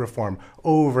about reform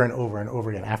over and over and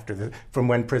over again from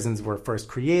when prisons were first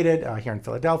created here in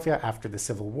Philadelphia, after the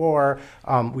Civil War.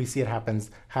 We see it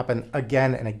happen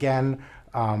again and again.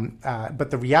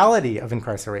 But the reality of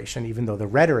incarceration, even though the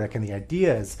rhetoric and the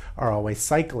ideas are always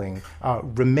cycling,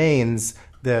 remains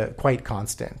quite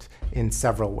constant in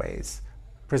several ways.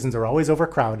 Prisons are always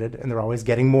overcrowded, and they're always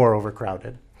getting more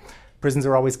overcrowded. Prisons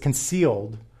are always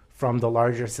concealed from the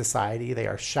larger society. They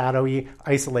are shadowy,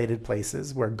 isolated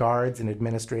places where guards and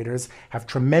administrators have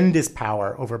tremendous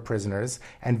power over prisoners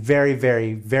and very,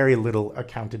 very, very little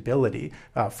accountability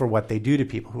for what they do to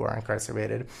people who are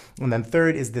incarcerated. And then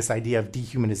third is this idea of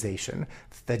dehumanization.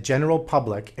 The general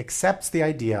public accepts the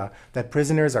idea that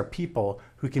prisoners are people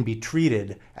who can be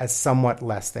treated as somewhat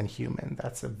less than human.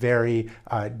 That's a very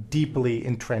deeply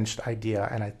entrenched idea,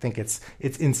 and I think it's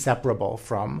inseparable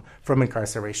from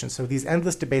incarceration. So these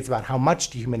endless debates about how much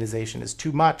dehumanization is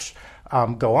too much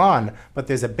go on, but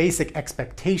there's a basic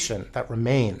expectation that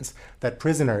remains that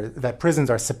prisons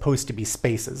are supposed to be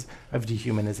spaces of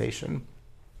dehumanization.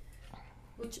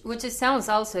 Which it sounds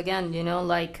also, again,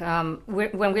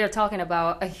 when we are talking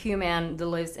about a human that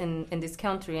lives in this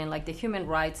country, and the human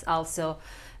rights also,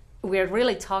 we're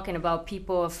really talking about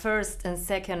people of first and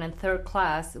second and third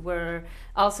class, where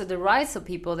also the rights of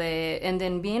people, and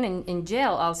then being in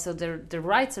jail, also their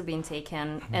rights are being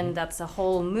taken. And that's a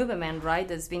whole movement, right,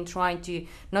 that's been trying to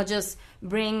not just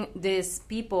bring these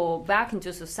people back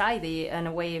into society in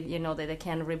a way, that they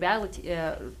can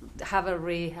have a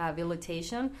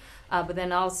rehabilitation, but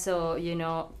then also,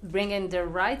 bringing their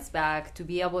rights back to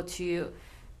be able to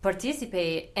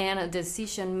participate in a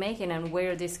decision making and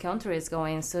where this country is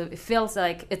going. So it feels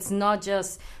like it's not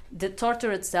just the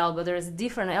torture itself, but there's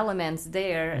different elements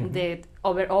there that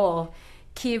overall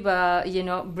keep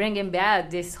bringing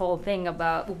back this whole thing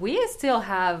about we're still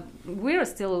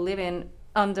living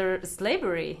under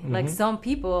slavery. Like some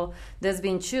people that's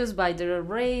been chosen by their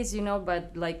race,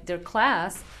 but like their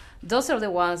class, those are the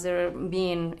ones that are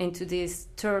being into these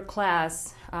third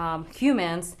class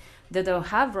humans that don't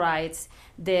have rights.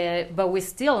 But we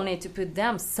still need to put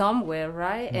them somewhere,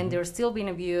 right? And they're still being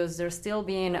abused. They're still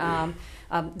being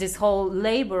this whole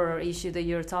labor issue that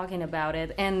you're talking about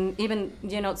it. And even,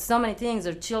 so many things,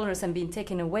 their children have been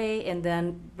taken away and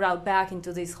then brought back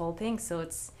into this whole thing. So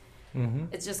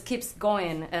it just keeps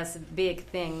going as a big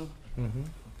thing.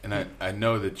 And I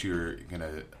know that you're going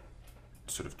to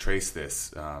sort of trace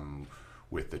this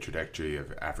with the trajectory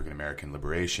of African American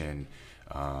liberation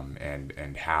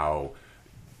and how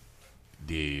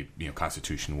the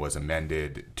Constitution was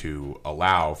amended to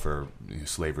allow for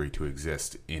slavery to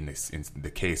exist in the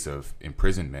case of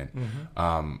imprisonment.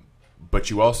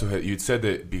 But you also you'd said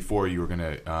that before you were going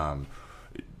to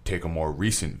take a more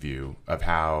recent view of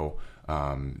how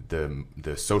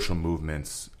the social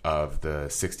movements of the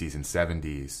 60s and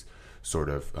 70s sort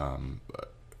of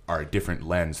are a different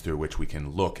lens through which we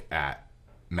can look at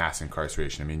mass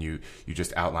incarceration. I mean, you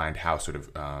just outlined how sort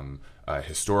of a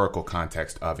historical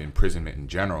context of imprisonment in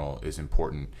general is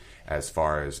important as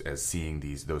far as seeing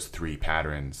those three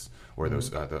patterns or those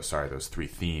three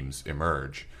themes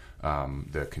emerge: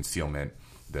 the concealment,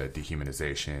 the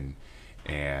dehumanization,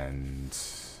 and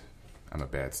I'm a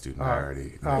bad student. I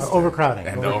already overcrowding.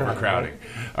 And the overcrowding.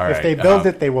 All right. If they build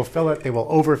it, they will fill it. They will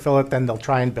overfill it. Then they'll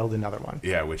try and build another one.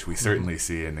 Yeah, which we certainly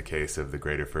see in the case of the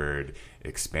Graterford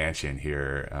expansion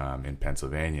here in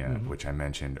Pennsylvania, which I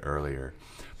mentioned earlier.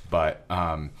 But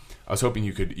I was hoping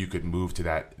you could move to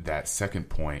that second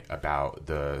point about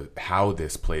how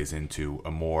this plays into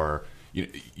a more.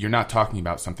 You're not talking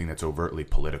about something that's overtly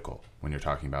political when you're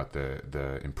talking about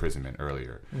the imprisonment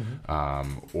earlier,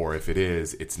 or if it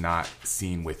is, it's not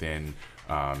seen within.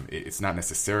 It's not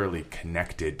necessarily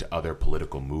connected to other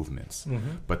political movements.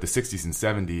 But the 60s and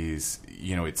 70s,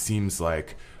 it seems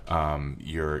like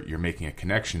you're making a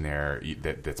connection there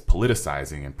that's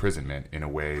politicizing imprisonment in a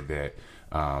way that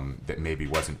maybe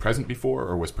wasn't present before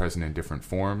or was present in different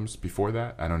forms before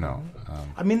that. I don't know.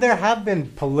 I mean, there have been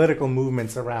political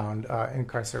movements around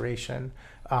incarceration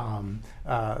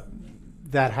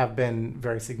that have been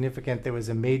very significant. There was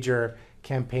a major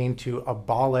campaign to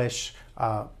abolish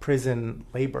prison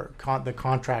labor, the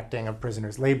contracting of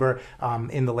prisoners' labor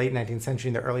in the late 19th century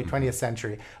and the early 20th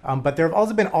century. But there have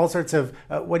also been all sorts of,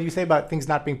 what you say about things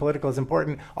not being political is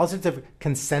important, all sorts of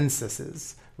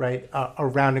consensuses, right,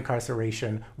 around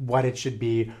incarceration, what it should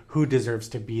be, who deserves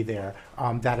to be there,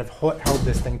 that have held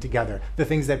this thing together. The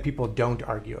things that people don't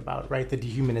argue about, right, the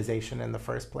dehumanization in the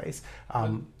first place.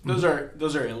 Those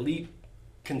are elite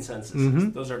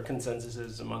consensuses. Those are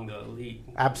consensuses among the elite.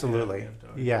 Absolutely.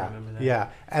 Yeah.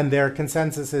 And there are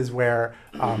consensuses where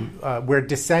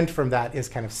dissent from that is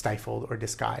kind of stifled or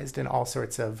disguised in all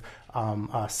sorts of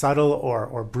subtle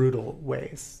or brutal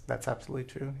ways. That's absolutely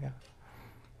true. Yeah.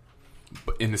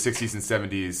 But in the 60s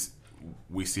and 70s,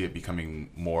 we see it becoming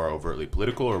more overtly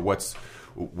political, or was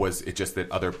it just that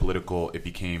it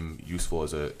became useful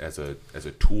as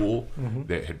a tool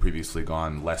that had previously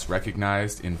gone less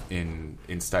recognized in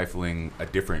stifling a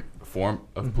different form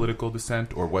of political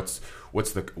dissent, or what's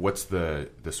the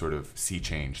sort of sea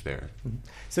change there?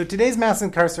 So today's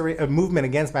movement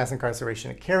against mass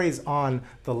incarceration, it carries on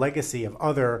the legacy of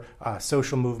other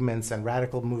social movements and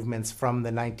radical movements from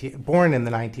born in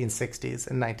the 1960s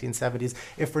and 1970s,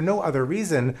 if for no other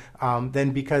reason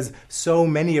than because so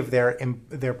many of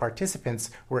their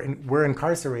participants were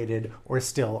incarcerated or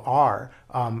still are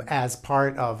as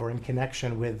part of or in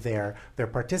connection with their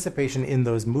participation in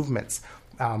those movements.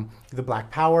 The Black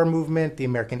Power movement, the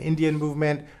American Indian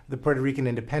movement, the Puerto Rican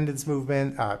independence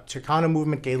movement, Chicano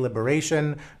movement, gay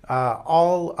liberation, they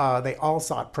all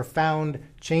sought profound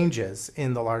changes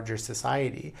in the larger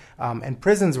society. And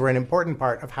prisons were an important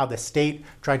part of how the state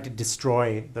tried to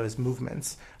destroy those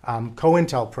movements.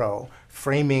 COINTELPRO,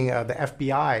 framing the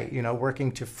FBI,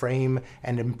 working to frame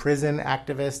and imprison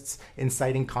activists,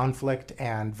 inciting conflict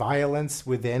and violence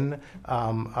within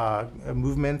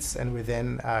movements and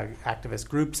within activist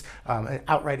groups,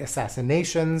 outright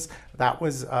assassinations. That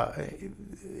was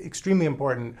extremely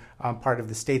important part of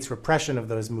the state's repression of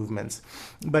those movements.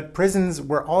 But prisons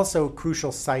were also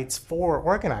crucial sites for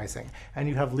organizing. And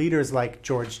you have leaders like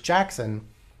George Jackson,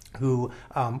 who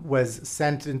was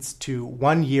sentenced to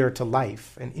 1 year to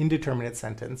life, an indeterminate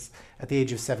sentence, at the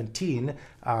age of 17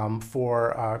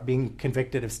 for being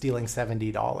convicted of stealing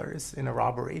 $70 in a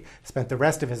robbery. Spent the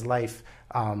rest of his life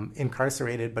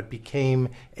incarcerated, but became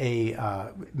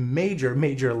a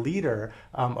major leader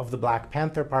of the Black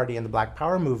Panther Party and the Black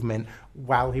Power movement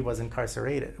while he was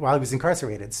incarcerated.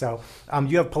 So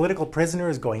you have political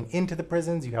prisoners going into the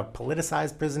prisons, you have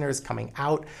politicized prisoners coming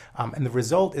out, and the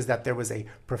result is that there was a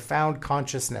profound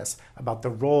consciousness about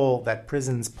the role that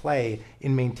prisons play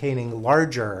in maintaining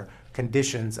larger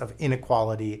conditions of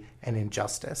inequality and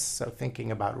injustice. So thinking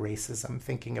about racism,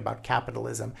 thinking about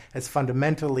capitalism as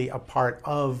fundamentally a part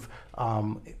of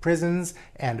prisons,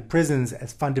 and prisons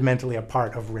as fundamentally a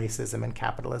part of racism and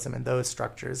capitalism and those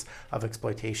structures of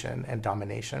exploitation and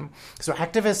domination. So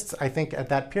activists, I think, at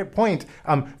that point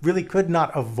really could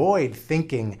not avoid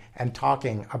thinking and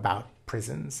talking about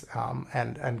prisons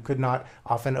and could not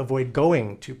often avoid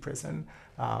going to prison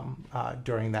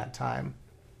during that time.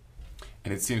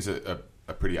 And it seems a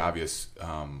pretty obvious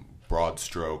broad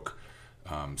stroke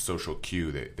social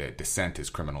cue that dissent is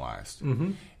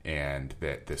criminalized, and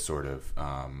that this sort of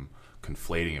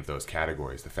conflating of those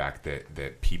categories, the fact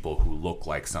that people who look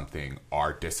like something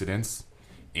are dissidents,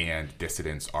 and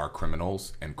dissidents are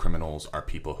criminals, and criminals are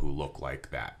people who look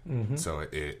like that. So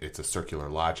it's a circular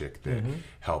logic that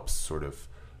helps sort of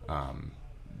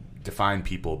define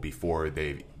people before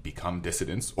they become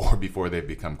dissidents or before they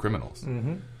become criminals.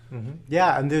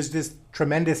 Yeah, and there's this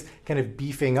tremendous kind of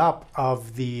beefing up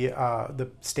of the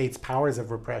state's powers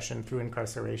of repression through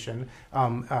incarceration.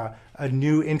 A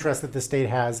new interest that the state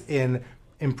has in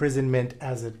imprisonment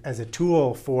as a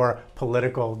tool for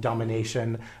political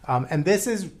domination, and this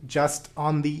is just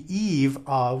on the eve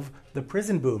of the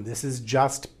prison boom. This is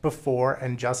just before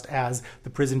and just as the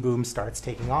prison boom starts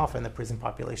taking off and the prison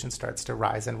population starts to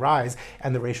rise,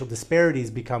 and the racial disparities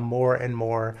become more and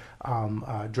more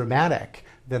dramatic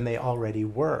than they already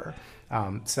were.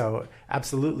 So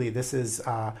absolutely, this is,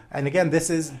 and again, this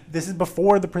is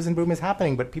before the prison boom is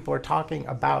happening, but people are talking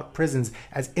about prisons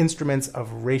as instruments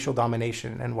of racial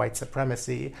domination and white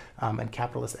supremacy and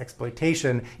capitalist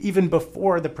exploitation, even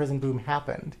before the prison boom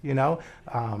happened.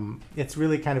 It's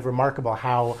really kind of remarkable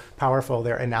how powerful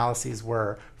their analyses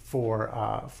were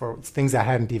for things that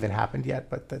hadn't even happened yet,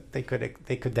 but that they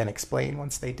could then explain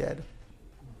once they did.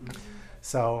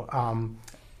 So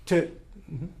to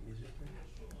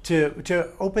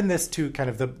open this to kind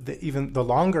of even the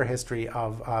longer history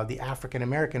of the African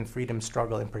American freedom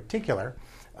struggle in particular,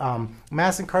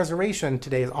 mass incarceration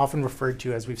today is often referred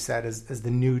to, as we've said, as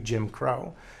the new Jim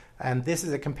Crow. And this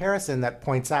is a comparison that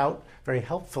points out very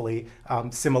helpfully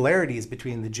similarities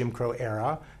between the Jim Crow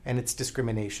era and its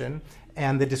discrimination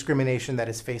and the discrimination that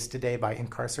is faced today by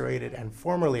incarcerated and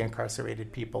formerly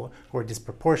incarcerated people who are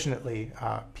disproportionately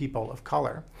people of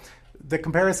color. The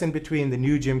comparison between the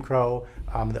new Jim Crow,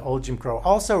 the old Jim Crow,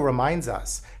 also reminds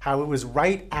us how it was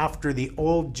right after the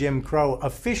old Jim Crow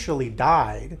officially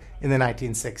died in the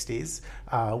 1960s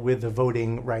with the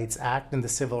Voting Rights Act and the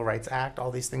Civil Rights Act, all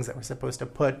these things that were supposed to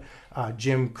put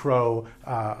Jim Crow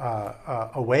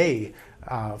away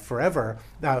forever,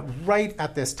 right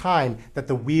at this time that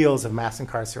the wheels of mass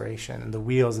incarceration and the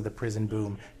wheels of the prison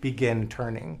boom begin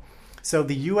turning. So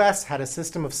the U.S. had a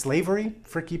system of slavery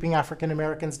for keeping African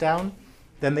Americans down.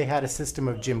 Then they had a system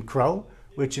of Jim Crow,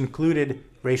 which included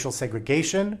racial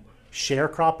segregation,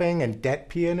 sharecropping, and debt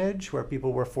peonage, where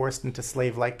people were forced into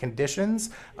slave-like conditions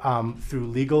through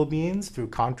legal means, through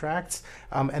contracts,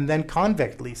 and then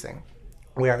convict leasing,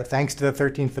 where thanks to the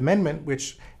 13th Amendment,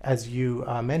 which, as you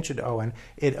mentioned, Owen,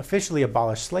 it officially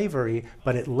abolished slavery,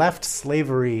 but it left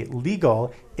slavery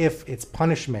legal if it's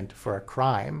punishment for a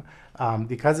crime.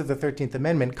 Because of the 13th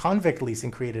Amendment, convict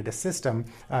leasing created a system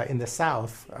in the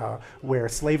South where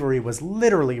slavery was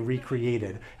literally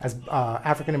recreated as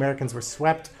African Americans were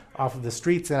swept off of the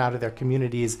streets and out of their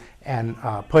communities and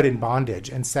put in bondage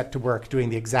and set to work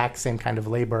doing the exact same kind of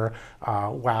labor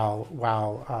while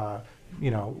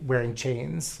wearing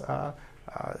chains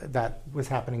that was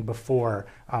happening before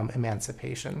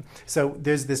emancipation. So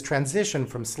there's this transition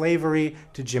from slavery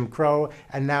to Jim Crow,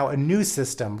 and now a new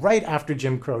system, right after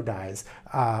Jim Crow dies,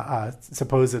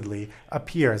 supposedly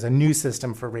appears, a new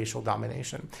system for racial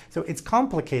domination. So it's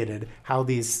complicated how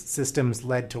these systems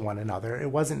led to one another.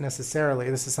 It wasn't necessarily,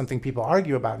 this is something people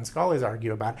argue about and scholars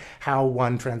argue about, how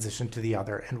one transitioned to the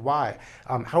other and why.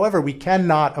 However, we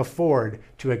cannot afford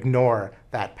to ignore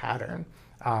that pattern.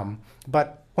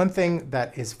 But one thing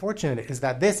that is fortunate is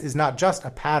that this is not just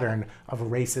a pattern of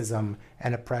racism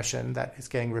and oppression that is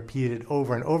getting repeated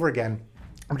over and over again,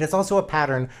 but it's also a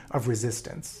pattern of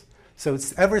resistance. So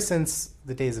ever since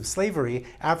the days of slavery,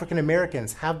 African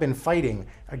Americans have been fighting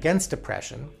against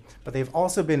oppression, but they've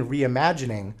also been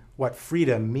reimagining what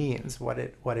freedom means, what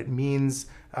it means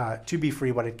to be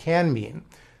free, what it can mean.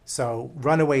 So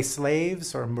runaway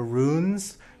slaves or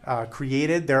maroons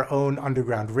created their own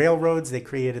underground railroads. They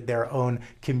created their own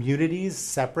communities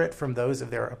separate from those of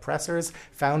their oppressors,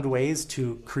 found ways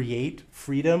to create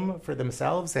freedom for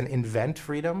themselves and invent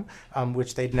freedom,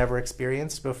 which they'd never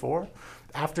experienced before.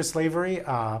 After slavery,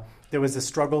 there was a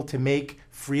struggle to make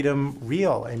freedom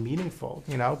real and meaningful.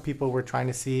 You know, people were trying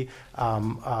to see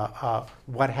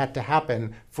what had to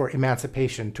happen for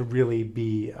emancipation to really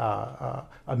be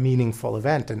a meaningful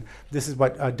event. And this is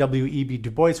what W.E.B.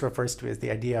 Du Bois refers to as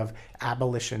the idea of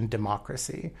abolition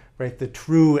democracy, right? The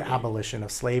true abolition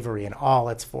of slavery in all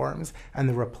its forms and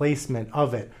the replacement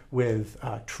of it with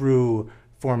true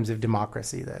forms of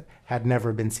democracy that had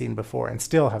never been seen before and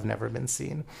still have never been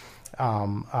seen.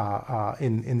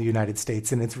 In the United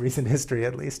States, in its recent history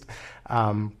at least.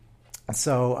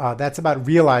 So that's about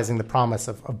realizing the promise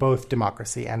of both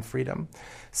democracy and freedom.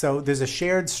 So there's a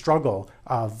shared struggle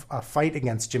of a fight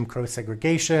against Jim Crow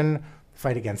segregation,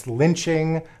 fight against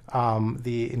lynching,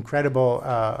 the incredible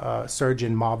surge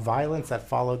in mob violence that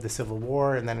followed the Civil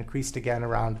War and then increased again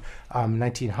around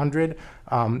 1900.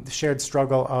 The shared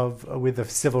struggle with the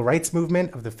civil rights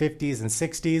movement of the 50s and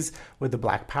 60s, with the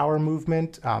Black Power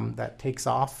movement that takes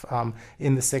off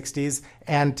in the 60s,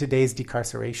 and today's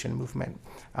decarceration movement.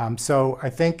 So I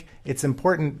think it's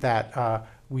important that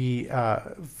we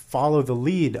follow the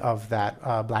lead of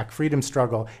that Black freedom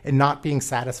struggle in not being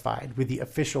satisfied with the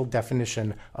official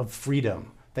definition of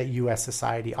freedom that U.S.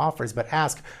 society offers, but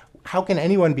ask, how can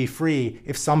anyone be free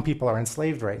if some people are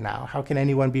enslaved right now? How can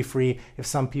anyone be free if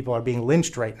some people are being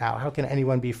lynched right now? How can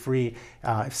anyone be free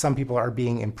if some people are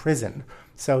being imprisoned?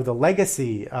 So the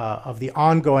legacy of the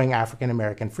ongoing African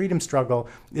American freedom struggle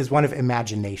is one of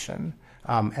imagination.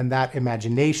 And that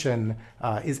imagination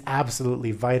is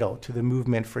absolutely vital to the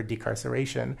movement for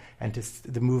decarceration and to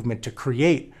the movement to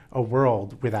create a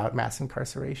world without mass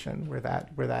incarceration, where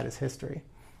that is history.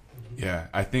 Yeah,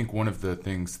 I think one of the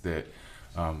things that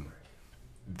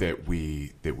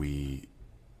we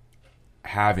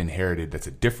have inherited that's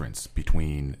a difference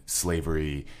between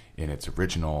slavery in its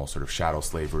original sort of shadow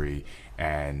slavery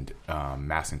and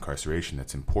mass incarceration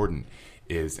that's important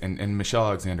is, and Michelle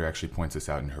Alexander actually points this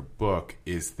out in her book,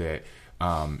 is that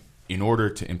in order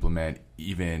to implement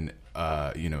even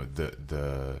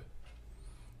the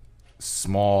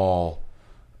small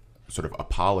sort of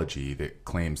apology that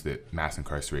claims that mass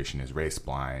incarceration is race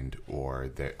blind or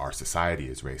that our society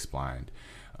is race blind,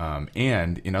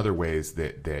 and in other ways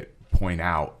that point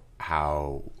out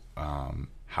how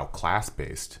class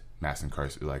based mass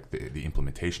incarceration, like the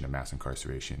implementation of mass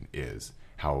incarceration is,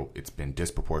 how it's been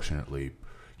disproportionately,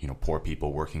 poor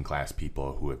people, working class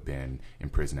people who have been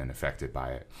imprisoned and affected by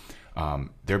it.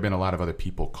 There have been a lot of other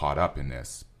people caught up in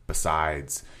this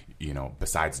besides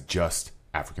just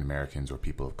African Americans or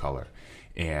people of color.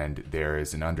 And there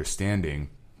is an understanding,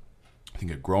 I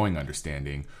think a growing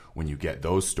understanding, when you get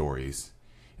those stories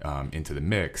into the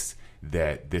mix,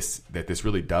 that this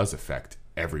really does affect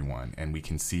everyone, and we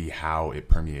can see how it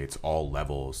permeates all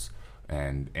levels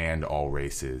and all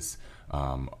races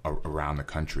around the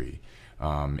country,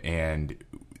 and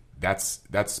that's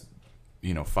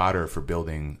fodder for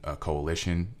building a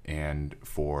coalition and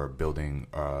for building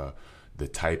the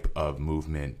type of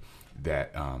movement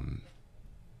that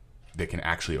can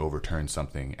actually overturn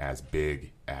something as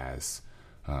big as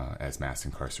mass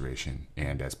incarceration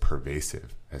and as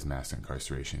pervasive as mass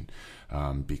incarceration,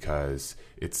 because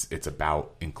it's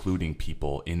about including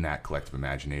people in that collective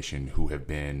imagination who have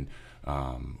been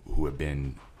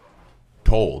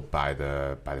told by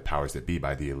the powers that be,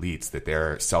 by the elites, that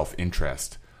their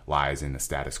self-interest lies in the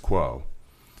status quo,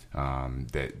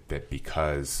 that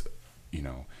because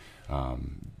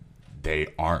they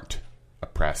aren't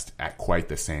suppressed at quite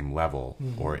the same level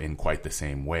or in quite the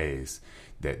same ways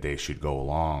that they should go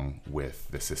along with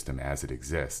the system as it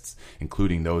exists,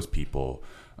 including those people,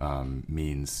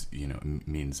 means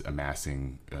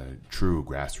amassing true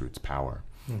grassroots power.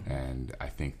 And I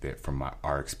think that from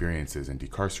our experiences in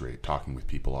Decarcerate, talking with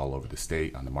people all over the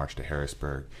state on the March to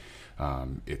Harrisburg,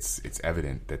 it's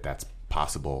evident that that's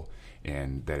possible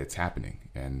and that it's happening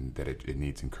and that it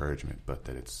needs encouragement, but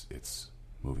that it's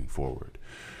moving forward.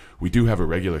 We do have a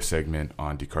regular segment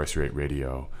on Decarcerate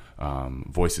Radio,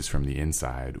 Voices from the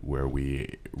Inside, where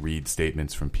we read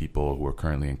statements from people who are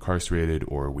currently incarcerated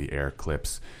or we air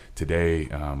clips. Today,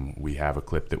 we have a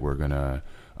clip that we're going to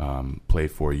play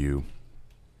for you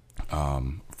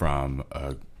from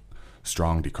a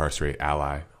strong Decarcerate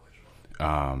ally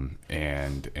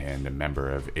and a member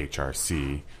of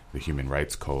HRC, the Human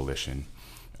Rights Coalition.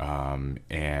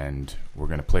 And we're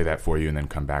going to play that for you and then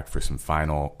come back for some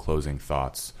final closing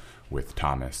thoughts with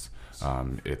Thomas.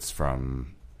 It's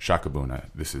from Shakabuna.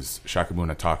 This is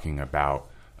Shakabuna talking about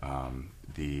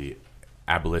the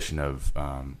abolition of,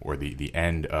 or the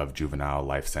end of juvenile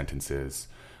life sentences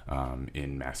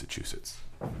in Massachusetts.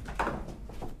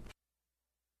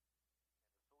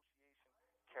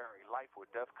 Carry life or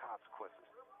death consequences.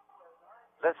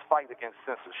 Let's fight against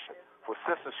censorship, for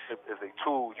censorship is a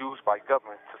tool used by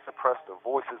government to suppress the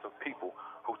voices of people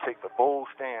who take the bold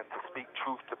stand to speak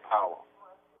truth to power.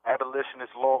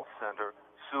 Abolitionist Law Center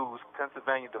sues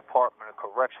Pennsylvania Department of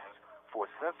Corrections for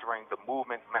censoring the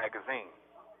Movement magazine.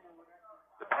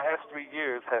 The past 3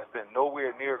 years have been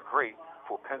nowhere near great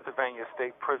for Pennsylvania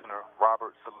state prisoner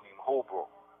Robert Salim Holbrook.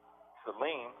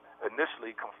 Salim,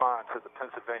 initially confined to the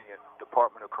Pennsylvania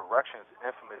Department of Corrections'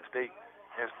 infamous state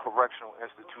correctional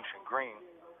institution Green,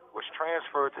 was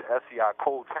transferred to SCI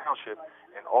Cole Township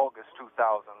in August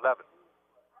 2011.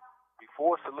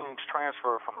 Before Salim's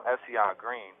transfer from SCI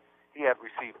Green, he had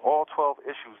received all 12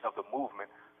 issues of the movement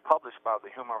published by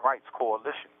the Human Rights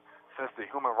Coalition since the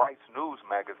Human Rights News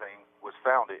magazine was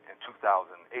founded in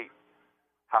 2008.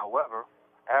 However,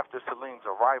 after Salim's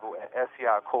arrival at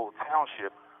SCI Cole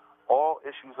Township, all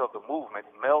issues of the movement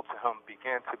mailed to him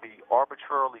began to be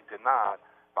arbitrarily denied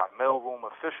by mailroom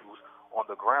officials on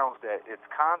the grounds that its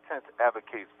content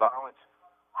advocates violence,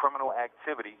 criminal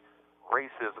activity,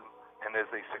 racism, and is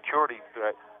a security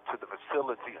threat to the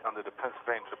facility under the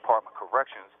Pennsylvania Department of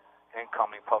Corrections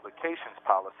Incoming Publications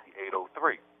Policy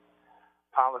 803.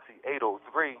 Policy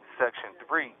 803, Section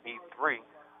 3E3,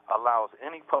 allows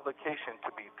any publication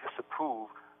to be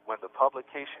disapproved when the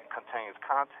publication contains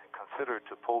content considered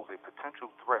to pose a potential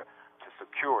threat to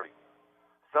security.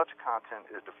 Such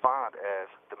content is defined as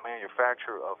the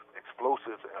manufacture of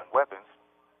explosives and weapons,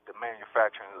 the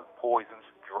manufacturing of poisons,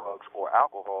 drugs, or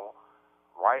alcohol,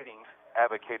 writings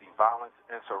advocating violence,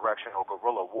 insurrection, or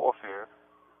guerrilla warfare,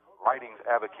 writings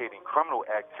advocating criminal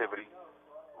activity,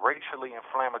 racially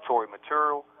inflammatory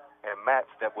material, and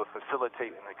maps that would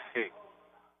facilitate an escape.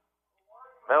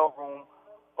 Mailroom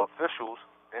officials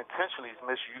intentionally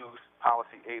misuse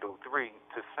Policy 803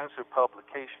 to censor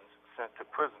publications sent to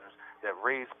prisoners that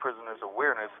raise prisoners'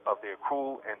 awareness of their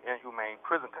cruel and inhumane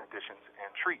prison conditions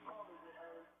and treatment,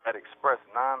 that express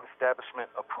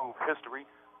non-establishment approved history,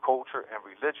 culture, and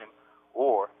religion,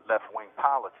 or left-wing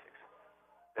politics,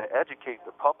 that educate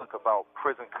the public about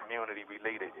prison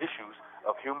community-related issues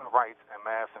of human rights and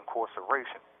mass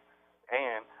incarceration,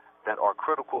 and that are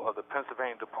critical of the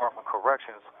Pennsylvania Department of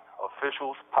Corrections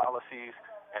officials, policies,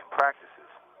 and practices.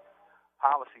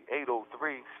 Policy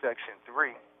 803, Section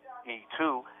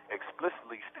 3E2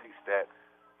 explicitly states that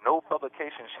no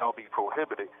publication shall be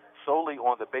prohibited solely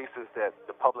on the basis that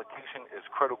the publication is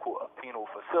critical of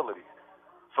penal facilities.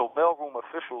 So mailroom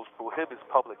officials prohibit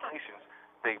publications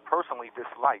they personally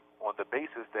dislike on the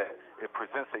basis that it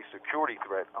presents a security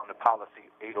threat under Policy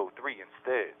 803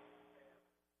 instead.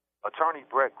 Attorney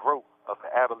Brett Grote of the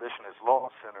Abolitionist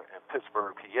Law Center in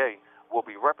Pittsburgh, PA, will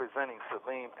be representing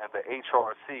Salim and the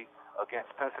HRC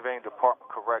against Pennsylvania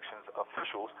Department of Corrections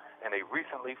officials in a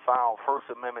recently filed First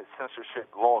Amendment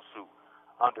censorship lawsuit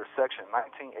under Section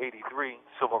 1983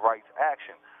 Civil Rights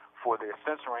Action for their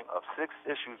censoring of 6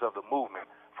 issues of the movement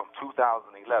from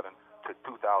 2011 to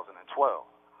 2012.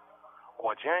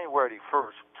 On January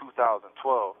 1st, 2012,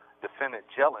 defendant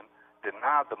Jellin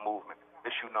denied the movement,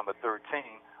 issue number 13,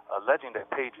 alleging that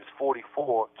pages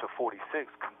 44 to 46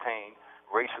 contained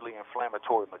racially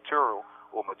inflammatory material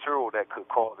or material that could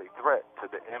cause a threat to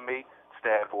the inmate,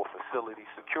 staff, or facility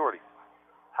security.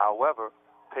 However,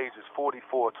 pages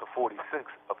 44 to 46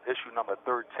 of issue number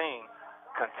 13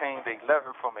 contained a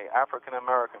letter from an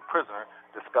African-American prisoner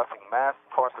discussing mass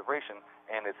incarceration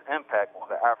and its impact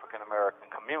on the African-American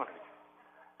community.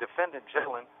 Defendant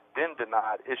Jellin then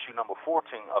denied issue number 14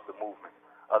 of the movement,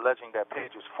 alleging that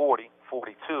pages 40,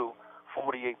 42,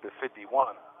 48 to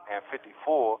 51, and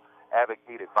 54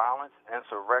 advocated violence,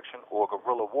 insurrection, or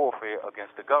guerrilla warfare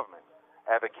against the government,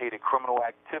 advocated criminal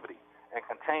activity, and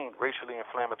contained racially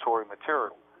inflammatory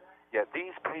material. Yet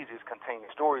these pages contain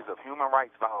stories of human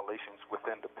rights violations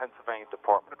within the Pennsylvania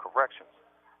Department of Corrections,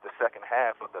 the second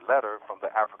half of the letter from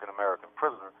the African-American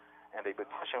prisoner, and a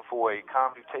petition for a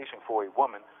commutation for a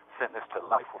woman sentenced to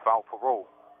life without parole.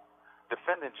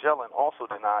 Defendant Jellin also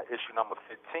denied issue number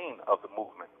 15 of the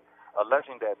movement,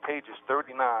 alleging that pages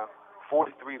 39,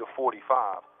 43 to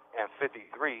 45, and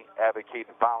 53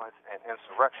 advocated violence and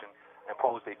insurrection and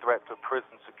posed a threat to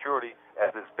prison security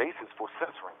as its basis for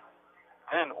censoring.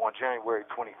 Then, on January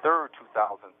 23,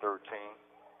 2013,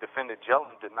 defendant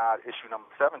Jellin denied issue number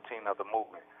 17 of the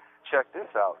movement. Check this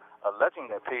out,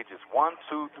 alleging that pages 1,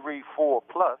 2, 3, 4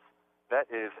 plus, that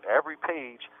is, every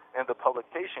page in the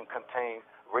publication contained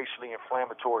racially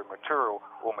inflammatory material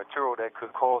or material that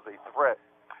could cause a threat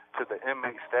to the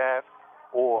inmate staff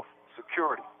or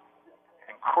security.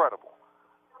 Incredible.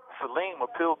 Salim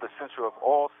appealed the censure of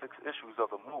all 6 issues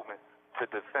of the movement to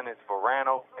defendants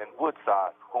Varano and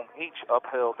Woodside, whom each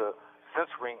upheld the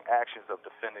censoring actions of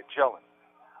defendant Jellin.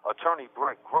 Attorney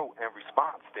Brett Grote, in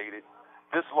response, stated,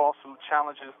 "This lawsuit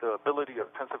challenges the ability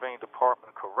of Pennsylvania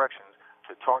Department of Corrections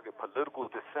to target political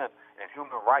dissent and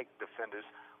human rights defenders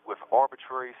with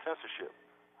arbitrary censorship.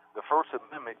 The First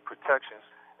Amendment protections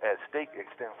at stake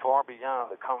extend far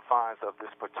beyond the confines of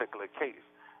this particular case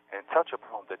and touch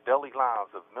upon the daily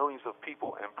lives of millions of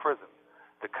people in prison.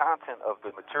 The content of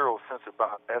the material censored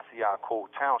by SCI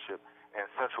Code Township and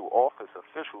Central Office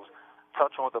officials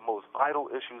touch on the most vital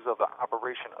issues of the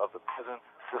operation of the prison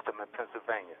system in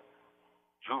Pennsylvania.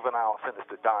 Juvenile sentenced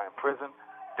to die in prison,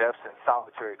 deaths in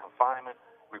solitary confinement,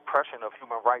 repression of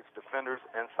human rights defenders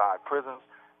inside prisons,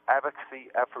 advocacy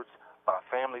efforts by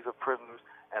families of prisoners,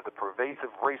 and the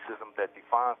pervasive racism that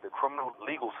defines the criminal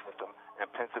legal system in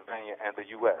Pennsylvania and the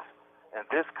U.S. In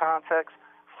this context,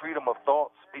 freedom of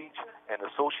thought, speech, and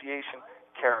association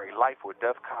carry life or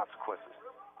death consequences.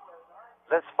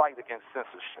 Let's fight against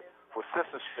censorship, for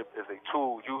censorship is a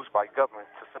tool used by government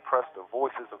to suppress the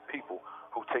voices of people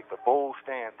who take the bold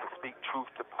stand to speak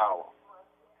truth to power."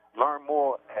 Learn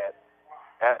more at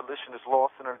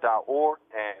abolitionistlawcenter.org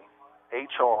and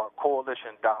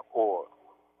hrcoalition.org.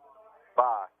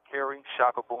 By Carrie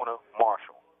Shakabuna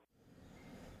Marshall.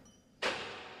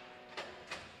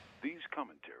 These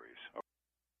commentaries are...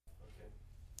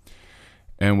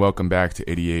 And welcome back to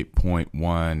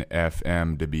 88.1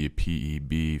 FM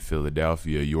WPEB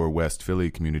Philadelphia, your West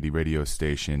Philly community radio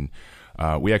station.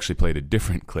 We actually played a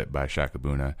different clip by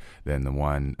Shakabuna than the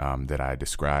one that I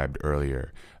described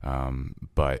earlier.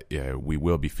 But we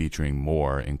will be featuring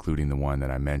more, including the one that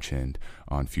I mentioned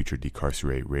on Future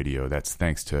Decarcerate Radio. That's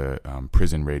thanks to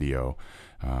Prison Radio.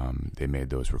 They made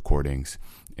those recordings,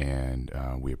 and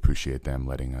we appreciate them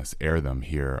letting us air them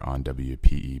here on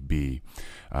WPEB.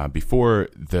 Before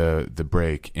the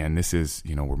break, and this is,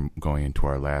 we're going into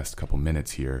our last couple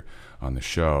minutes here on the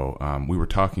show, we were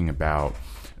talking about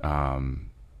how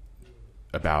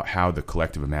the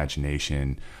collective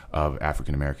imagination of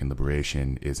African American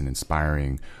liberation is an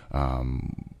inspiring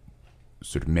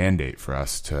sort of mandate for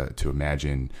us to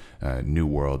imagine new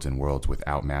worlds and worlds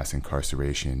without mass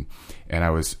incarceration. And I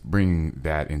was bringing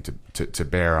that to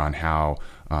bear on how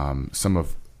some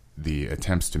of the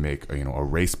attempts to make a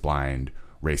race-blind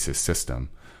racist system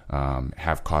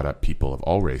have caught up people of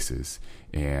all races,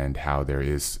 and how there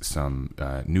is some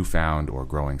newfound or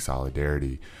growing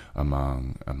solidarity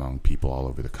among people all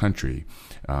over the country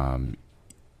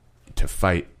to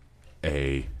fight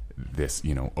this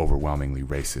overwhelmingly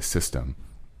racist system.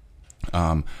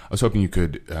 I was hoping you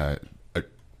could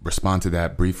respond to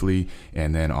that briefly,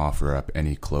 and then offer up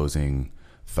any closing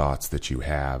thoughts that you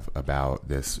have about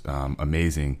this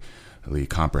amazingly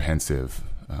comprehensive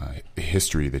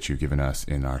history that you've given us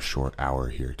in our short hour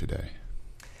here today.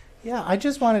 Yeah, I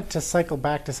just wanted to cycle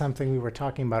back to something we were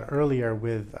talking about earlier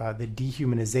with the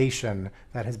dehumanization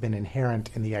that has been inherent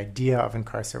in the idea of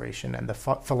incarceration and the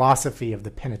philosophy of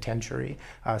the penitentiary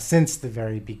since the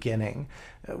very beginning.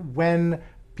 When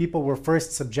people were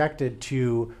first subjected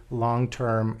to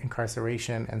long-term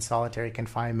incarceration and solitary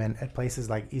confinement at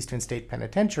places like Eastern State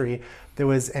Penitentiary, there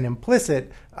was an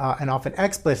implicit and often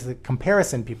explicit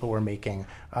comparison people were making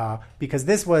because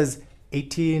this was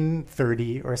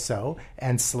 1830 or so,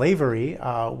 and slavery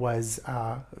was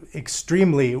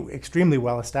extremely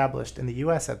well established in the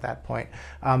U.S. at that point.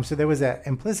 So there was an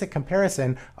implicit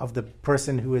comparison of the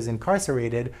person who is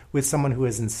incarcerated with someone who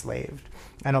is enslaved.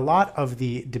 And a lot of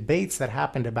the debates that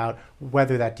happened about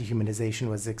whether that dehumanization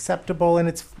was acceptable in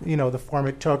its, the form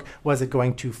it took, was it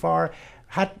going too far,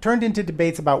 had turned into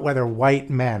debates about whether white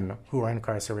men who are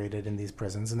incarcerated in these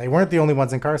prisons, and they weren't the only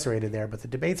ones incarcerated there, but the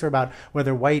debates are about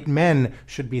whether white men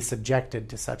should be subjected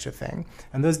to such a thing.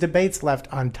 And those debates left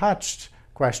untouched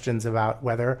questions about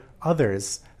whether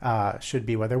others should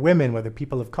be, whether women, whether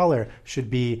people of color should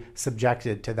be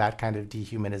subjected to that kind of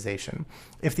dehumanization.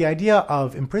 If the idea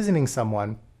of imprisoning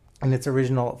someone in its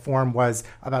original form was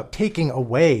about taking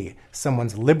away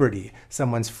someone's liberty,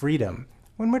 someone's freedom,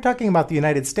 when we're talking about the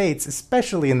United States,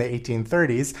 especially in the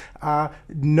 1830s,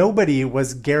 nobody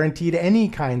was guaranteed any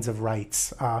kinds of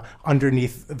rights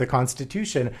underneath the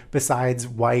Constitution besides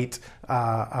white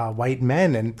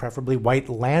men, and preferably white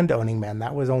land-owning men.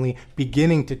 That was only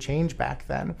beginning to change back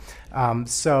then.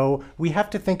 So we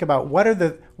have to think about what are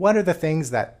the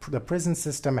things that the prison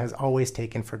system has always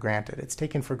taken for granted. It's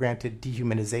taken for granted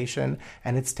dehumanization,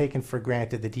 and it's taken for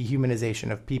granted the dehumanization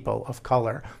of people of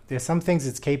color. There's some things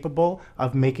it's capable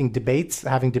of having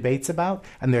debates about,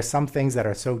 and there's some things that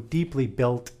are so deeply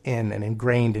built in and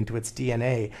ingrained into its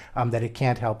DNA that it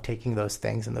can't help taking those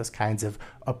things and those kinds of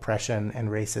oppression and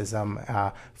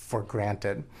racism for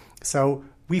granted. So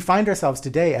we find ourselves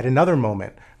today at another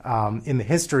moment in the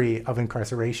history of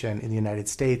incarceration in the United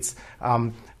States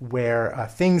where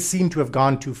things seem to have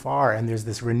gone too far, and there's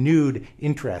this renewed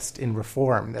interest in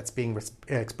reform that's being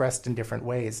expressed in different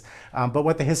ways. But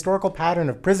what the historical pattern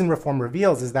of prison reform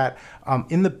reveals is that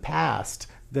in the past,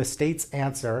 the state's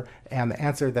answer, and the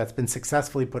answer that's been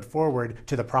successfully put forward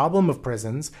to the problem of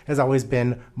prisons, has always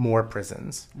been more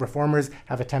prisons. Reformers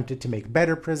have attempted to make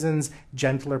better prisons,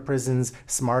 gentler prisons,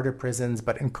 smarter prisons,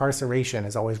 but incarceration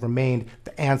has always remained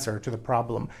the answer to the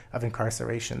problem of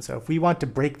incarceration. So if we want to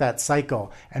break that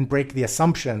cycle and break the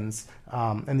assumptions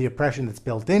and the oppression that's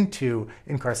built into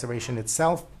incarceration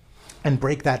itself, and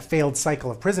break that failed cycle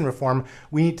of prison reform,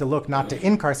 we need to look not to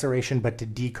incarceration but to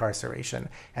decarceration,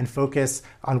 and focus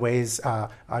on ways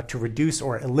to reduce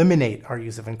or eliminate our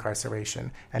use of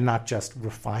incarceration, and not just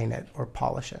refine it or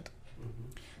polish it.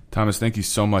 Thomas, thank you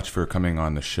so much for coming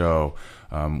on the show.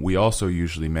 We also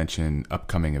usually mention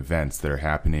upcoming events that are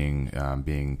happening,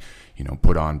 being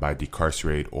put on by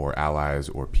Decarcerate or allies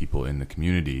or people in the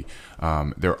community.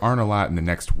 There aren't a lot in the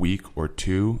next week or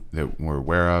two that we're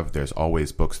aware of. There's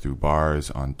always Books Through Bars.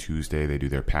 On Tuesday, they do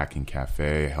their Packing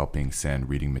Cafe, helping send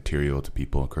reading material to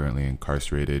people currently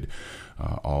incarcerated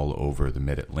all over the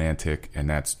Mid-Atlantic. And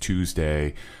that's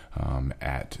Tuesday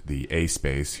at the A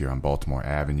Space here on Baltimore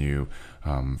Avenue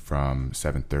from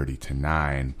 7:30 to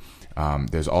 9.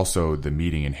 There's also the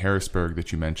meeting in Harrisburg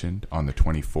that you mentioned on the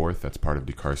 24th. That's part of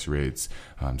Decarcerate's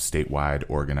statewide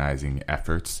organizing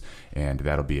efforts, and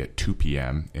that'll be at 2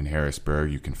 p.m. in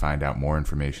Harrisburg. You can find out more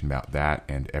information about that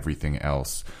and everything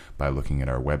else by looking at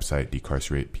our website,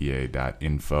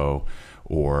 decarceratepa.info,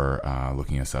 or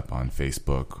looking us up on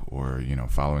Facebook, or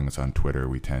following us on Twitter.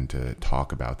 We tend to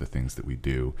talk about the things that we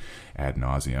do ad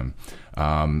nauseum.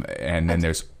 And then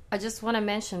there's... I just want to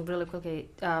mention really quickly,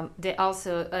 they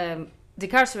also,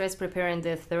 Decarcerate is preparing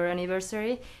the 3rd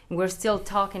anniversary. We're still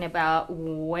talking about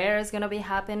where it's going to be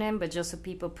happening, but just so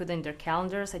people put in their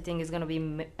calendars, I think it's going to be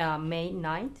May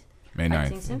 9th. May 9th, I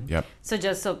think so. Yep. So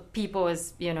just so people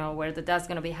is, where that's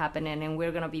going to be happening, and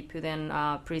we're going to be putting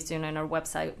pretty soon on our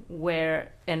website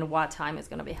where and what time it's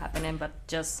going to be happening. But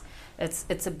just,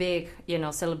 it's a big,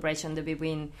 celebration that we've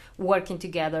been working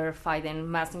together,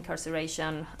 fighting mass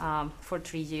incarceration for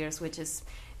 3 years, which is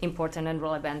important and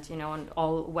relevant, and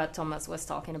all what Thomas was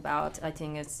talking about. I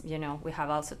think it's, we have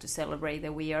also to celebrate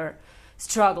that we are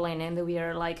struggling and that we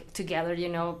are together,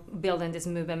 building this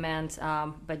movement.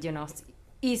 But, it's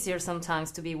easier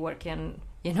sometimes to be working,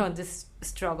 these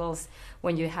struggles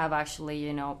when you have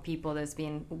actually, people that's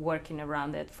been working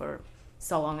around it for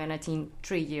so long. And I think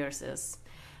 3 years is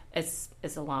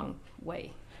a long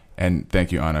way. And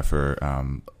thank you, Anna, for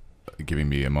giving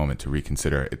me a moment to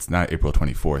reconsider. It's not April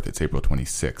 24th, it's April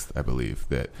 26th, I believe.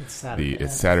 It's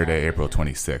Saturday, April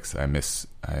 26th.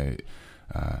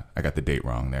 I got the date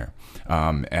wrong there.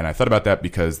 And I thought about that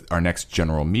because our next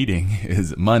general meeting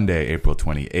is Monday, April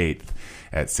 28th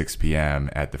at 6 p.m.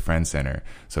 at the Friend Center.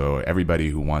 So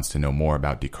everybody who wants to know more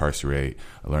about Decarcerate,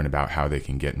 learn about how they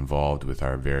can get involved with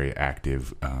our very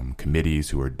active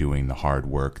committees who are doing the hard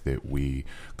work that we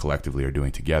collectively are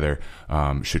doing together,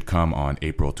 should come on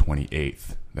April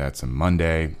 28th. That's a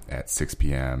Monday at 6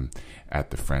 p.m.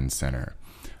 at the Friend Center.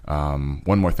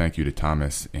 One more thank you to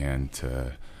Thomas and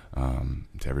to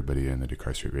everybody in the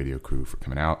Decarcerate Radio crew for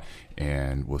coming out.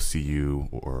 And we'll see you,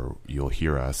 or you'll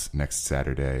hear us next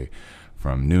Saturday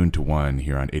from noon to 1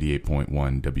 here on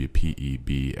 88.1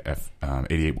 WPEB,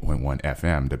 88.1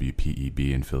 FM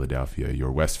WPEB in Philadelphia,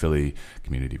 your West Philly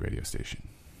community radio station.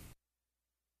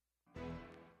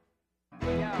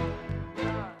 Yo,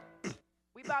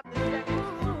 we about to set this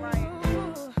one right.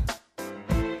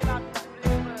 We about to do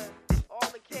this for all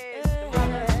the kids, the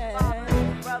mothers, the fathers,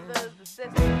 the brothers, the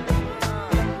sisters.